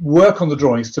to work on the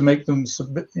drawings to make them for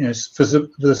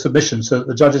the submission, so that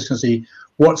the judges can see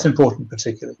what's important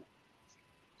particularly.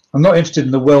 I'm not interested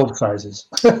in the weld sizes,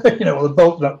 or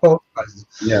the bolt sizes.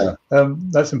 Yeah,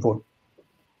 that's important.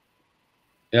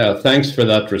 Yeah, thanks for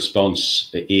that response,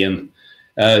 Ian.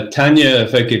 Tanya,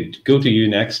 if I could go to you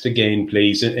next again,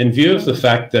 please. In view of the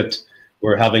fact that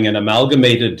we're having an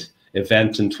amalgamated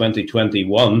event in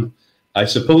 2021, I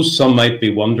suppose some might be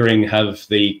wondering, have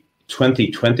the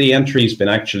 2020 entries been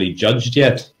actually judged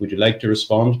yet? Would you like to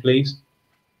respond, please?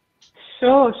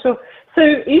 Sure. So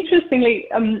interestingly,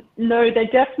 no, they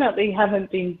definitely haven't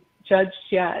been judged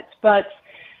yet, but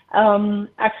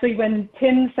actually when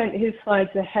Tim sent his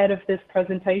slides ahead of this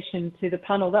presentation to the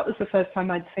panel, that was the first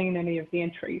time I'd seen any of the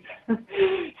entries.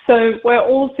 So we're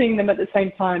all seeing them at the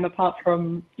same time, apart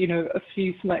from, a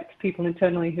few select people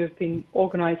internally who have been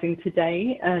organizing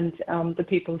today and the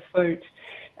people's vote.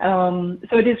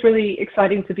 So it is really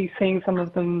exciting to be seeing some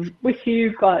of them with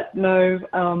you, but no,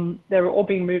 they're all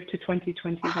being moved to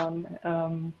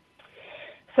 2021.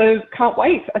 So can't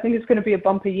wait. I think it's going to be a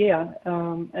bumper year.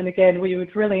 And again, we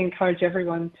would really encourage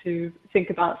everyone to think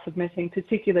about submitting,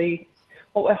 particularly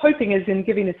what we're hoping is in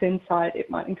giving this insight, it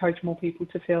might encourage more people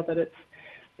to feel that it's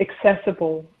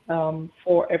accessible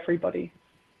for everybody.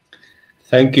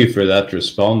 Thank you for that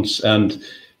response. And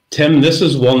Tim, this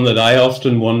is one that I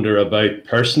often wonder about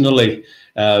personally.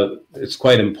 It's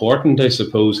quite important, I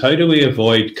suppose. How do we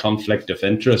avoid conflict of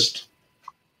interest?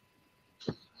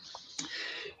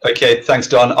 Okay, thanks,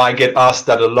 Don. I get asked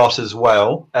that a lot as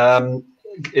well.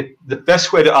 The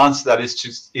best way to answer that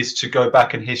is to go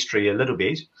back in history a little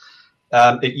bit.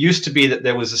 It used to be that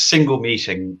there was a single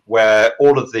meeting where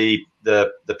all of the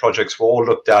projects were all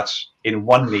looked at in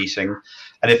one meeting,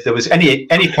 and if there was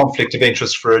any conflict of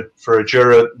interest for a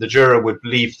juror, the juror would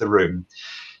leave the room,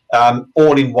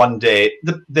 all in one day.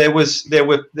 The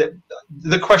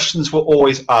questions were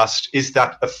always asked: is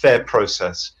that a fair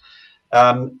process?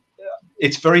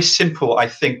 It's very simple, I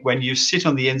think, when you sit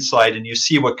on the inside and you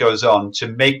see what goes on, to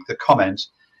make the comment,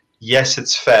 yes,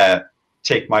 it's fair,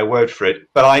 take my word for it.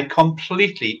 But I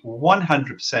completely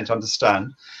 100%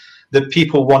 understand that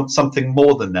people want something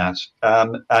more than that.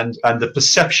 And the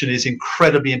perception is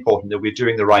incredibly important that we're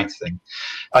doing the right thing.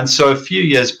 And so a few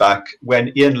years back,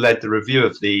 when Ian led the review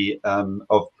of the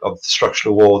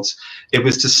structural awards, it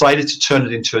was decided to turn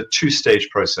it into a two-stage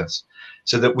process,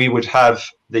 so that we would have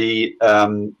the,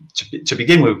 to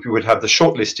begin with, we would have the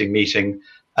shortlisting meeting,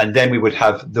 and then we would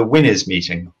have the winners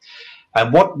meeting.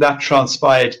 And what that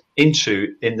transpired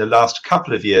into in the last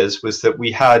couple of years was that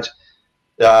we had,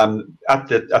 at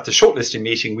the shortlisting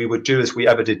meeting, we would do as we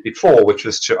ever did before, which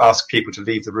was to ask people to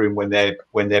leave the room when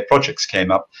their projects came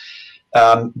up.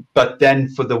 But then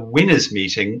for the winners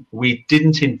meeting, we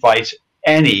didn't invite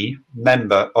any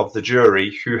member of the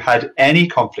jury who had any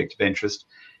conflict of interest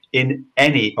in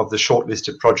any of the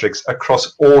shortlisted projects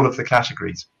across all of the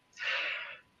categories.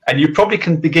 And you probably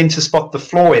can begin to spot the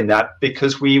flaw in that,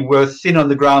 because we were thin on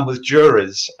the ground with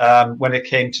jurors when it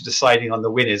came to deciding on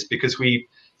the winners, because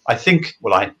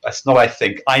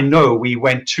I know we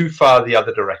went too far the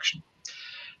other direction.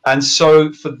 And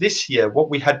so for this year, what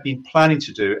we had been planning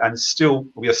to do, and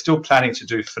we are still planning to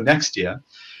do for next year,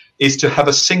 is to have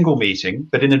a single meeting.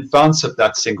 But in advance of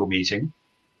that single meeting,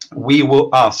 we will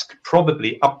ask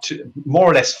probably up to more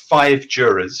or less 5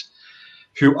 jurors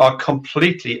who are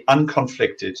completely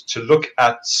unconflicted to look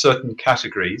at certain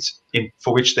categories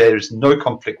for which there is no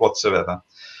conflict whatsoever,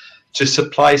 to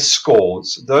supply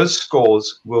scores. Those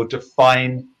scores will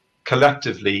define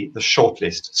collectively the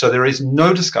shortlist. So there is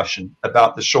no discussion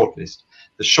about the shortlist.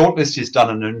 The shortlist is done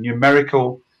in a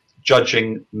numerical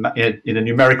judging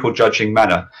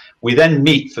manner. We then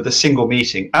meet for the single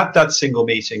meeting. At that single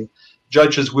meeting,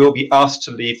 judges will be asked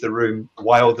to leave the room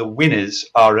while the winners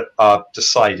are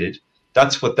decided.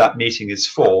 That's what that meeting is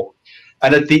for.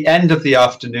 And at the end of the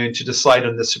afternoon, to decide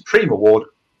on the Supreme Award,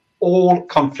 all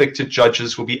conflicted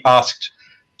judges will be asked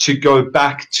to go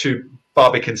back to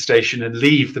Barbican Station and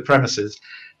leave the premises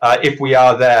if we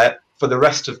are there for the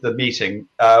rest of the meeting,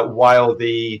 while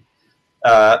the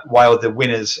while the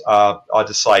winners are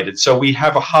decided. So we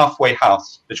have a halfway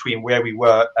house between where we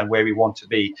were and where we want to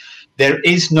be. There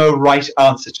is no right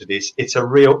answer to this. It's a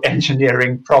real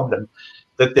engineering problem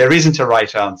that there isn't a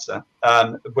right answer.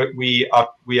 But we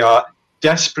are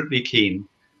desperately keen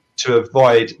to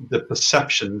avoid the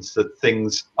perceptions that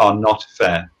things are not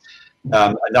fair.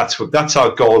 And that's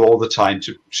our goal all the time,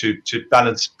 to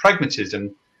balance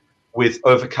pragmatism with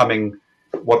overcoming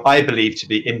what I believe to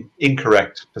be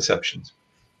incorrect perceptions.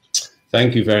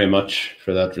 Thank you very much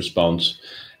for that response.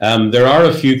 There are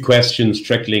a few questions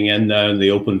trickling in now in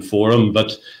the open forum,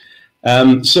 but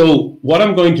so what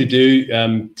I'm going to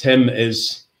do, Tim,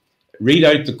 is read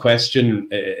out the question,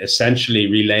 essentially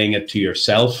relaying it to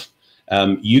yourself.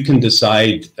 You can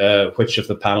decide which of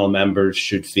the panel members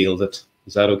should field it.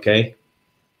 Is that okay?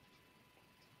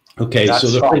 Okay, that's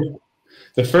so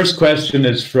the first question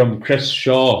is from Chris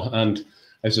Shaw, and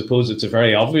I suppose it's a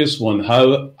very obvious one.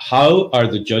 How are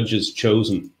the judges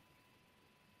chosen?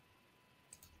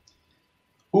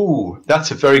 Ooh,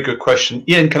 that's a very good question.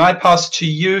 Ian, can I pass to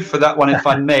you for that one, if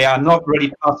I may? I'm not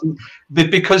really passing, but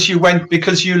because you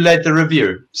led the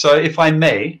review. So if I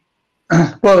may.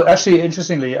 Well, actually,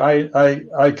 interestingly,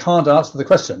 I can't answer the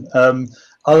question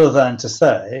other than to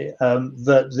say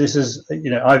that this is,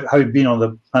 I've been on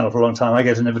the panel for a long time. I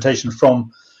get an invitation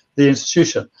from the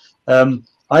institution.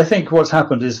 I think what's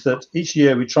happened is that each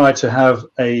year we try to have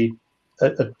a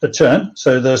churn.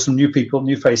 So there's some new people,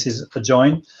 new faces that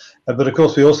join. But of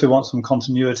course, we also want some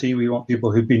continuity. We want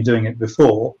people who've been doing it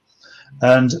before.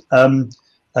 And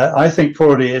I think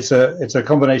probably it's a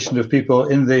combination of people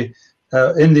in the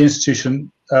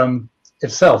institution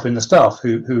itself, in the staff,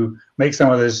 who make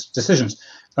some of those decisions.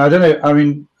 Now, I don't know. I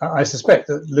mean, I suspect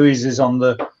that Louise is on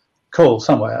the call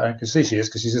somewhere. I can see she is,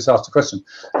 because she's just asked a question.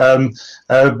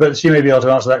 But she may be able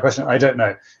to answer that question. I don't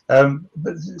know.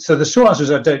 So the short answer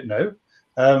is I don't know.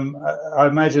 I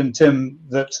imagine, Tim,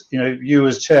 that you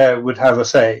as chair would have a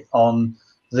say on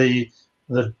the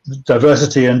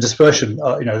diversity and dispersion.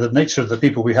 The nature of the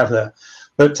people we have there.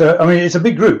 But I mean, it's a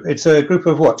big group. It's a group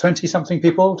of what, 20-something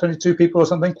people, 22 people or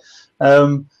something,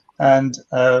 and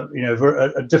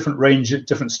a different range at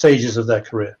different stages of their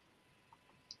career.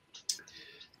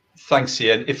 Thanks,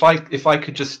 Ian. If I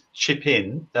could just chip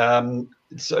in,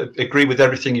 so agree with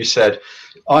everything you said.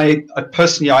 I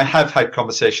personally have had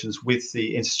conversations with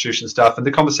the institution staff, and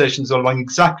the conversations are along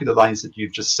exactly the lines that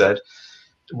you've just said.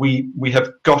 We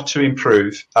have got to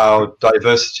improve our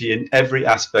diversity in every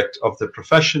aspect of the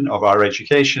profession, of our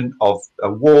education, of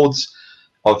awards,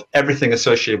 of everything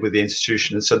associated with the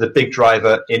institution. And so the big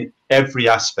driver in every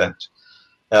aspect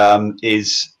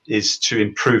is to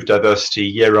improve diversity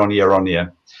year on year on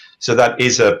year. So that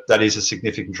is a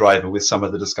significant driver with some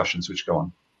of the discussions which go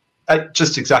on.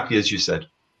 Just exactly as you said.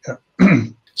 Yeah.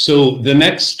 So the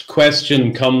next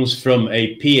question comes from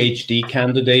a PhD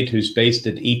candidate who's based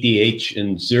at ETH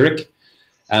in Zurich,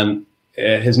 and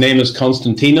his name is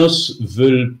Konstantinos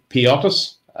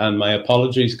Vulpiotis, and my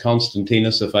apologies,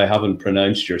 Konstantinos, if I haven't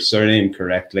pronounced your surname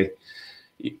correctly.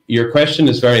 Your question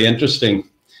is very interesting.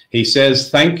 He says,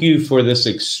 "Thank you for this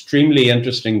extremely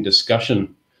interesting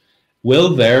discussion.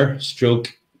 Will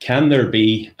can there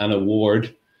be an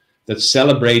award that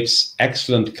celebrates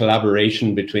excellent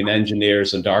collaboration between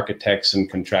engineers and architects and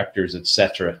contractors,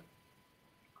 etc.?"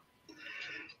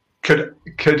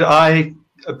 Could I?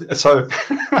 So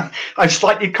I'm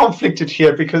slightly conflicted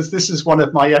here because this is one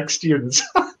of my ex-students,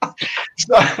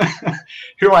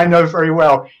 who I know very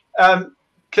well.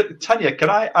 Tanya, can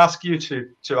I ask you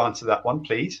to answer that one,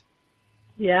 please?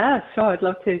 Yeah, sure. I'd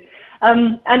love to.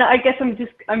 And I guess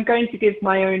I'm going to give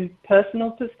my own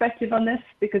personal perspective on this,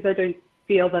 because I don't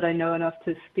feel that I know enough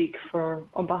to speak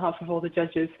on behalf of all the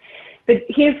judges. But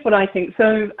here's what I think.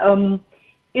 So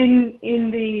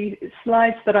in the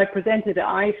slides that I presented,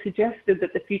 I suggested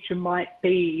that the future might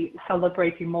be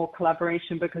celebrating more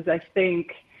collaboration, because I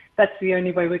think that's the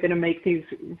only way we're going to make these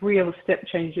real step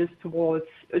changes towards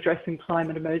addressing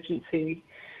climate emergency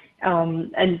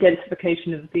and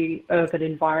densification of the urban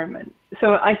environment.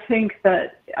 So I think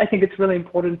it's really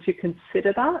important to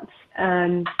consider that,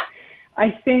 and I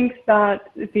think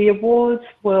that the awards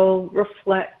will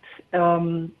reflect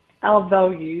our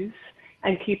values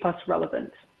and keep us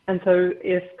relevant. And so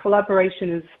if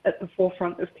collaboration is at the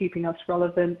forefront of keeping us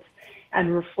relevant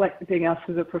and reflecting us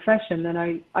as a profession,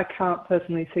 then I can't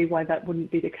personally see why that wouldn't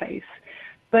be the case.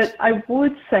 But I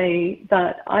would say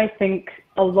that I think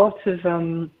a lot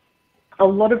of a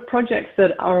lot of projects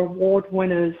that are award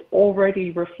winners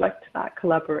already reflect that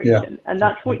collaboration. And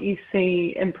that's what you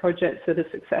see in projects that are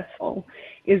successful,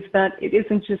 is that it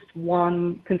isn't just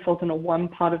one consultant or one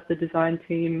part of the design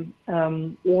team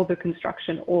or the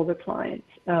construction or the client.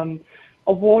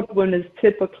 Award winners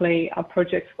typically are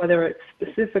projects, whether it's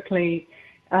specifically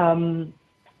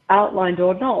outlined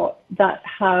or not, that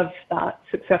have that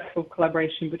successful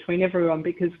collaboration between everyone,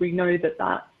 because we know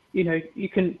that you know, you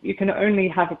can only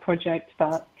have a project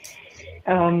that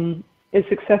is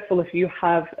successful if you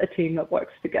have a team that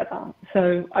works together.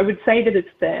 So I would say that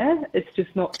it's there. It's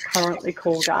just not currently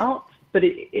called out, but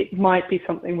it might be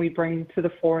something we bring to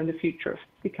the fore in the future if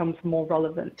it becomes more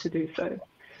relevant to do so.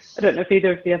 I don't know if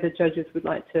either of the other judges would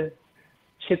like to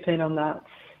chip in on that.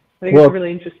 I think it's a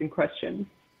really interesting question.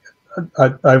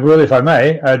 I will, if I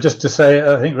may, just to say,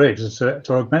 I think really just to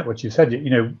augment what you said, you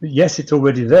know, yes, it's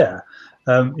already there.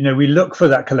 You know, we look for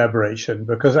that collaboration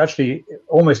because actually,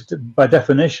 almost by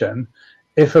definition,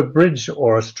 if a bridge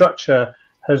or a structure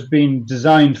has been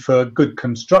designed for good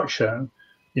construction,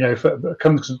 you know, for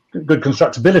good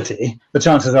constructability, the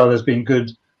chances are there's been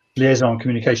good liaison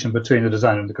communication between the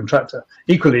designer and the contractor.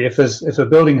 Equally, if a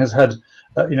building has had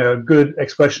you know, a good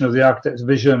expression of the architect's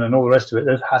vision and all the rest of it,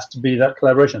 there has to be that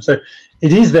collaboration. So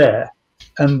it is there,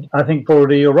 and I think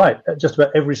already you're right. Just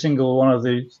about every single one of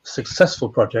the successful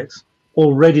projects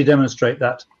already demonstrate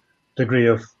that degree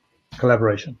of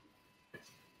collaboration.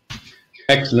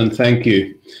 Excellent, thank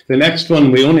you. The next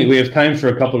one, we have time for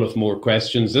a couple of more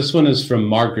questions. This one is from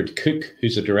Margaret Cook,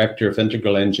 who's a director of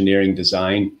integral engineering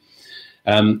design.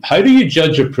 How do you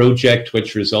judge a project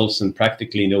which results in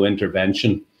practically no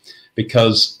intervention?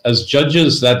 Because as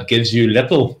judges, that gives you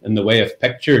little in the way of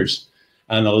pictures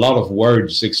and a lot of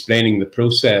words explaining the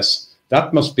process.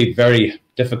 That must be very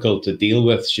difficult to deal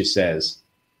with, she says.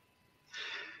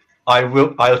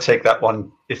 I'll take that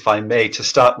one, if I may, to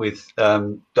start with,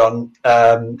 Don.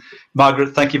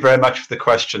 Margaret, thank you very much for the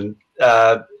question.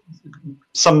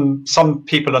 Some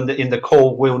people in the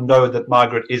call will know that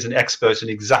Margaret is an expert in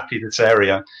exactly this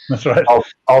area. That's right.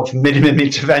 of minimum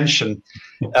intervention.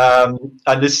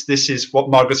 And this is what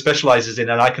Margaret specializes in,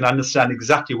 and I can understand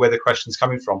exactly where the question is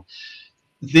coming from.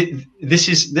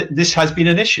 This has been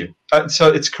an issue. So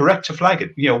it's correct to flag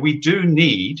it. You know, we do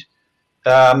need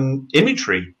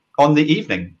imagery on the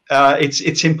evening.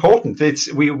 It's important.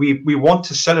 We want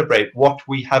to celebrate what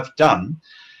we have done.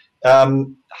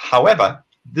 However,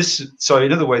 so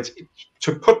in other words,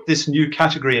 to put this new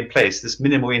category in place, this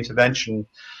minimal intervention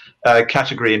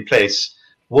category in place,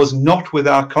 was not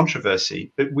without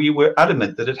controversy, but we were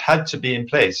adamant that it had to be in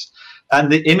place,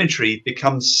 and the imagery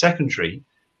becomes secondary.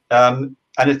 And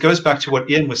it goes back to what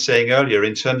Ian was saying earlier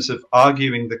in terms of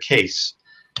arguing the case.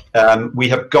 We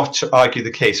have got to argue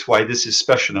the case why this is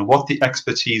special and what the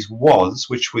expertise was,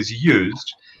 which was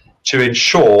used to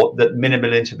ensure that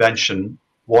minimal intervention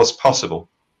was possible.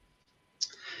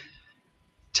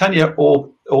 Tanya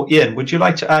or Ian, would you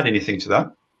like to add anything to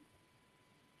that?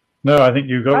 No, I think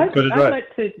you got it right.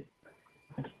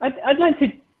 I'd like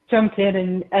to jump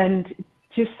in and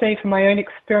just say from my own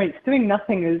experience, doing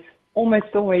nothing is almost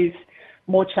always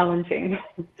more challenging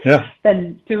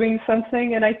than doing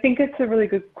something. And I think it's a really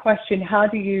good question. How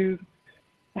do you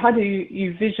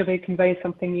visually convey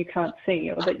something you can't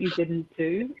see or that you didn't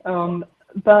do?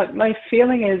 But my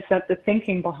feeling is that the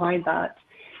thinking behind that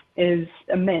is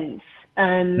immense,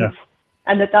 and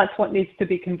that's what needs to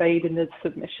be conveyed in the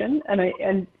submission.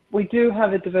 And we do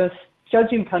have a diverse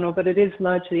judging panel, but it is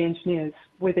largely engineers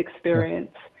with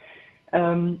experience.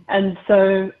 And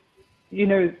so, you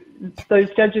know, those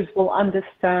judges will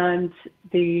understand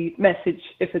the message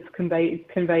if it's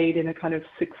conveyed in a kind of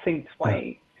succinct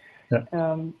way.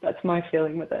 That's my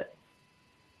feeling with it.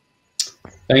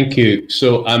 Thank you.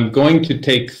 So I'm going to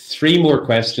take 3 more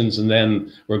questions and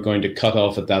then we're going to cut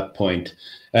off at that point.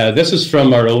 This is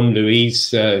from our own Louise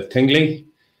Tingley.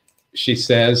 She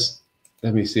says,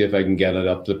 let me see if I can get it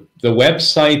up. The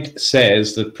website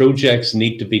says that projects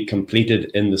need to be completed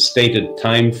in the stated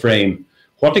time frame.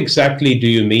 What exactly do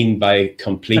you mean by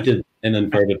completed in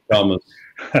inverted commas?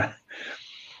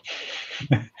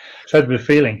 Said with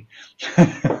feeling.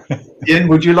 Ian,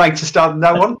 would you like to start on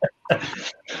that one?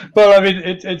 Well,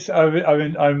 I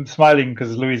mean, I'm smiling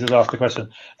because Louise has asked the question.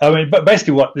 I mean, but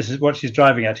basically, what she's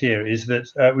driving at here is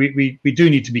that we do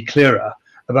need to be clearer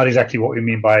about exactly what we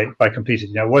mean by completed.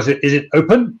 You know, is it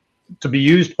open to be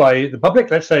used by the public?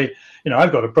 Let's say, you know,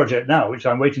 I've got a project now which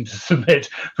I'm waiting to submit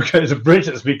because a bridge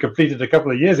that's been completed a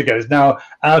couple of years ago is now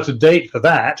out of date for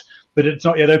that, but it's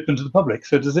not yet open to the public.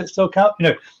 So does it still count? You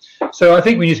know, so I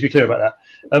think we need to be clear about that.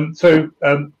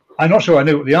 I'm not sure I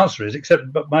know what the answer is, except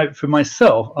for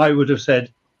myself, I would have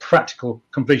said practical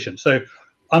completion. So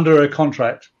under a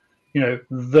contract,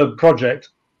 the project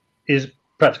is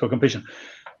practical completion.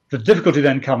 The difficulty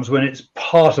then comes when it's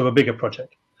part of a bigger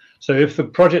project. So if the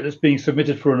project that's being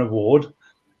submitted for an award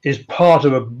is part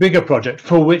of a bigger project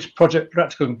for which project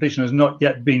practical completion has not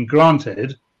yet been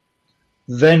granted,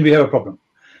 then we have a problem.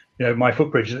 My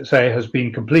footbridge, let's say, has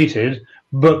been completed,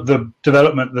 but the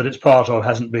development that it's part of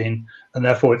hasn't been, and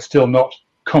therefore it's still not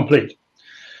complete.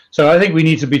 So I think we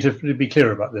need to be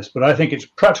clear about this, but I think it's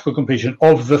practical completion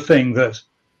of the thing that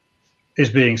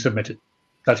is being submitted.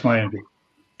 That's my own view.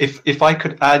 If I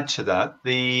could add to that,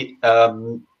 the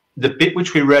bit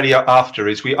which we really are after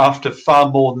is we're after far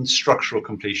more than structural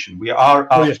completion. We are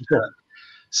after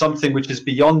something which is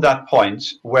beyond that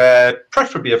point, where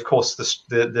preferably, of course,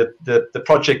 the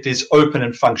project is open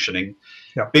and functioning,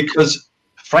 because,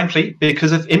 frankly,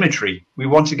 because of imagery. We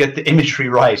want to get the imagery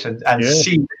right and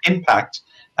see the impact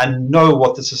and know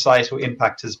what the societal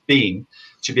impact has been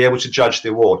to be able to judge the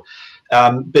award.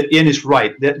 But Ian is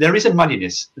right. There is a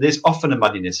muddiness. There's often a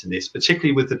muddiness in this,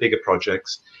 particularly with the bigger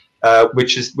projects,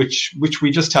 which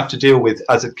we just have to deal with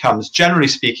as it comes. Generally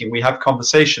speaking, we have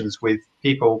conversations with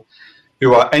people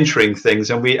who are entering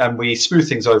things, and we smooth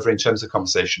things over in terms of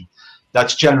conversation.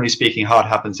 That's generally speaking how it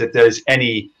happens. If there's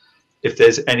any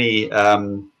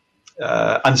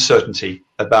uncertainty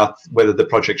about whether the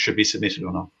project should be submitted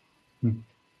or not.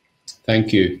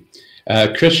 Thank you.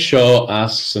 Chris Shaw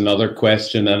asks another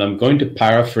question, and I'm going to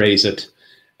paraphrase it.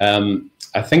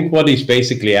 I think what he's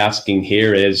basically asking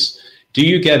here is, do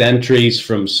you get entries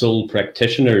from sole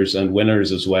practitioners and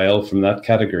winners as well from that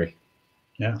category?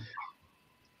 Yeah.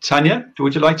 Tanya,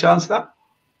 would you like to answer that?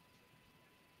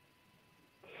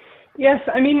 Yes,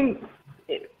 I mean,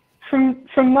 from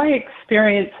my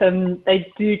experience,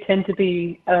 they do tend to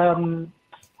be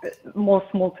more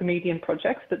small to medium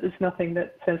projects, but there's nothing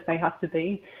that says they have to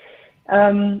be.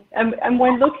 And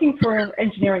when looking for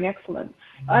engineering excellence,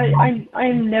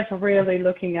 I'm never really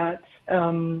looking at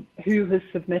who has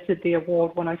submitted the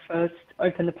award when I first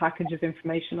open the package of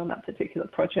information on that particular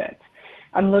project.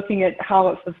 I'm looking at how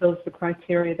it fulfills the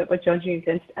criteria that we're judging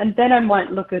against, and then I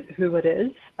might look at who it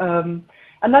is.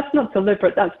 And that's not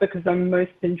deliberate. That's because I'm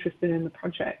most interested in the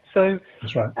project. So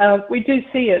that's right. We do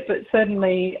see it, but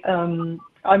certainly I'm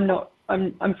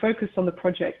focused on the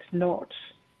project, not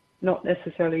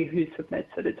necessarily who submits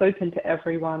it. It's open to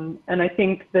everyone, and I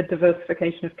think the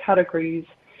diversification of categories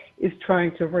is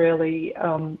trying to really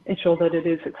ensure that it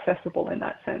is accessible in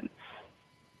that sense.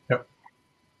 Yep.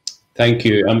 Thank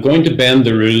you. I'm going to bend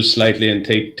the rules slightly and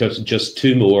take just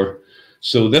two more.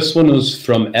 So this one is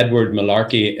from Edward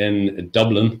Malarkey in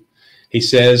Dublin. He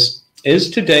says,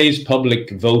 is today's public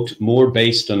vote more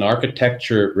based on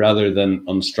architecture rather than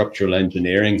on structural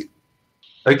engineering?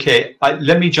 Okay,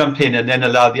 let me jump in and then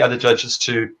allow the other judges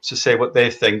to say what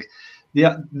they think.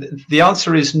 The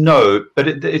answer is no, but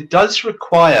it does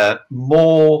require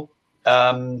more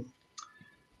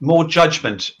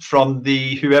judgment from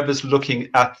whoever's looking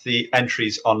at the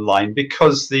entries online,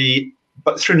 because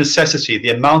but through necessity,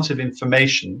 the amount of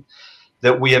information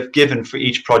that we have given for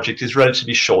each project is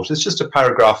relatively short. It's just a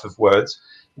paragraph of words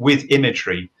with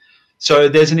imagery. So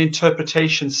there's an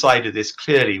interpretation side of this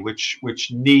clearly, which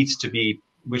needs to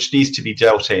be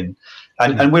dealt in,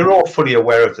 and we're all fully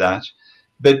aware of that.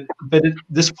 But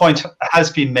this point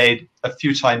has been made a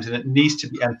few times, and it needs to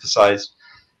be emphasized.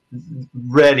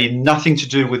 Really, nothing to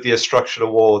do with the IStructE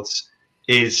awards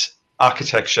is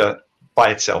architecture by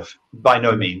itself, by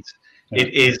no means. Yeah.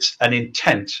 It is an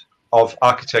intent of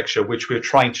architecture which we're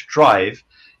trying to drive.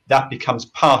 That becomes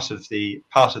part of the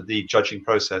judging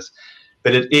process,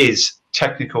 but it is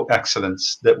technical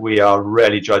excellence that we are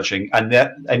really judging, and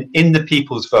in the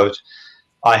people's vote,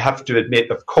 I have to admit,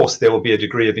 of course, there will be a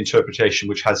degree of interpretation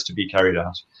which has to be carried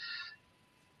out.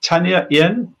 Tanya,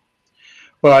 Ian?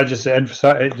 Well, I just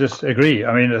agree.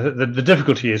 I mean, the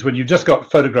difficulty is when you've just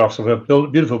got photographs of a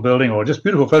beautiful building, or just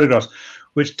beautiful photographs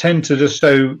which tend to just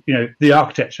show, the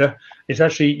architecture. It's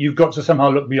actually, you've got to somehow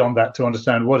look beyond that to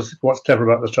understand what's clever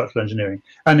about the structural engineering.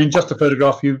 And in just a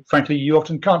photograph, frankly, you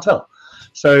often can't tell.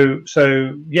 So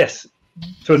yes,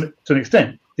 to an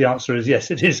extent, the answer is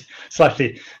yes. It is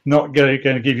slightly not going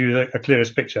to give you a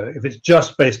clearest picture if it's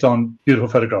just based on beautiful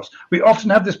photographs. We often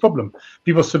have this problem.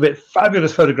 People submit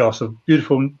fabulous photographs of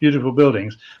beautiful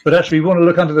buildings, but actually we want to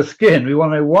look under the skin. We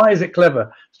want to know, why is it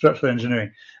clever structural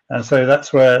engineering? And so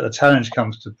that's where the challenge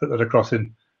comes, to put that across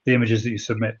in the images that you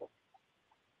submit.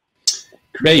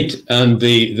 Great. And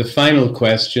the final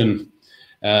question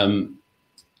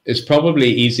is probably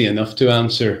easy enough to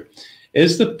answer.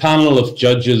 Is the panel of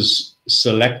judges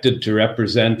selected to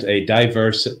represent a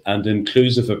diverse and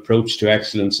inclusive approach to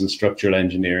excellence in structural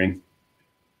engineering?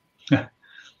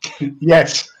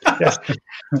 Yes. Yes.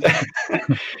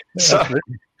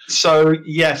 So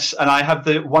yes, and I have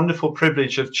the wonderful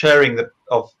privilege of chairing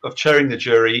the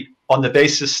jury on the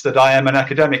basis that I am an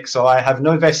academic. So I have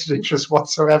no vested interest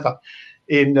whatsoever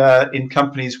in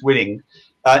companies winning.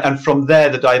 And from there,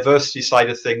 the diversity side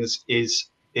of things is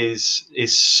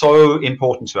so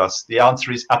important to us. The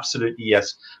answer is absolutely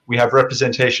yes. We have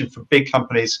representation from big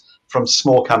companies, from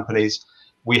small companies.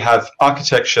 We have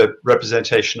architecture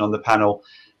representation on the panel.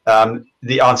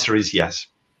 The answer is yes.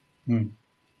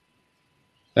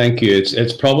 Thank you.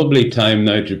 It's probably time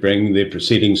now to bring the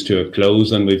proceedings to a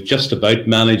close, and we've just about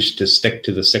managed to stick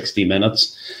to the 60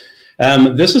 minutes.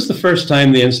 This is the first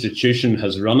time the institution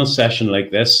has run a session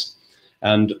like this,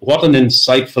 and what an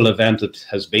insightful event it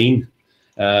has been.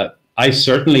 I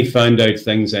certainly found out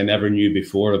things I never knew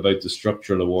before about the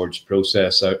structural awards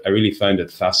process. I really found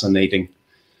it fascinating.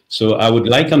 So I would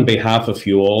like, on behalf of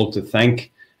you all, to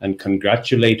thank and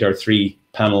congratulate our 3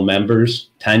 panel members,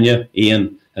 Tanya,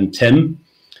 Ian, and Tim,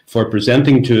 for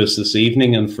presenting to us this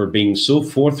evening and for being so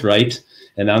forthright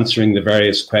in answering the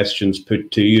various questions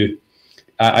put to you.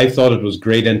 I thought it was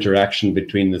great interaction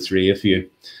between the 3 of you.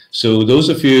 So those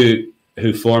of you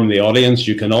who form the audience,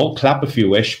 you can all clap if you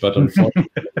wish, but unfortunately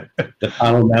the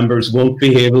panel members won't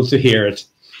be able to hear it.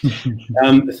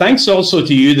 Thanks also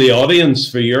to you, the audience,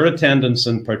 for your attendance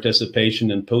and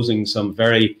participation in posing some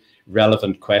very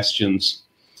relevant questions.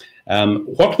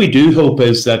 What we do hope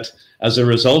is that as a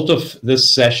result of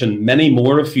this session, many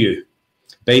more of you,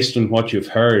 based on what you've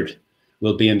heard,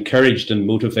 will be encouraged and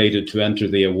motivated to enter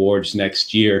the awards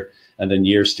next year and in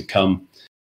years to come.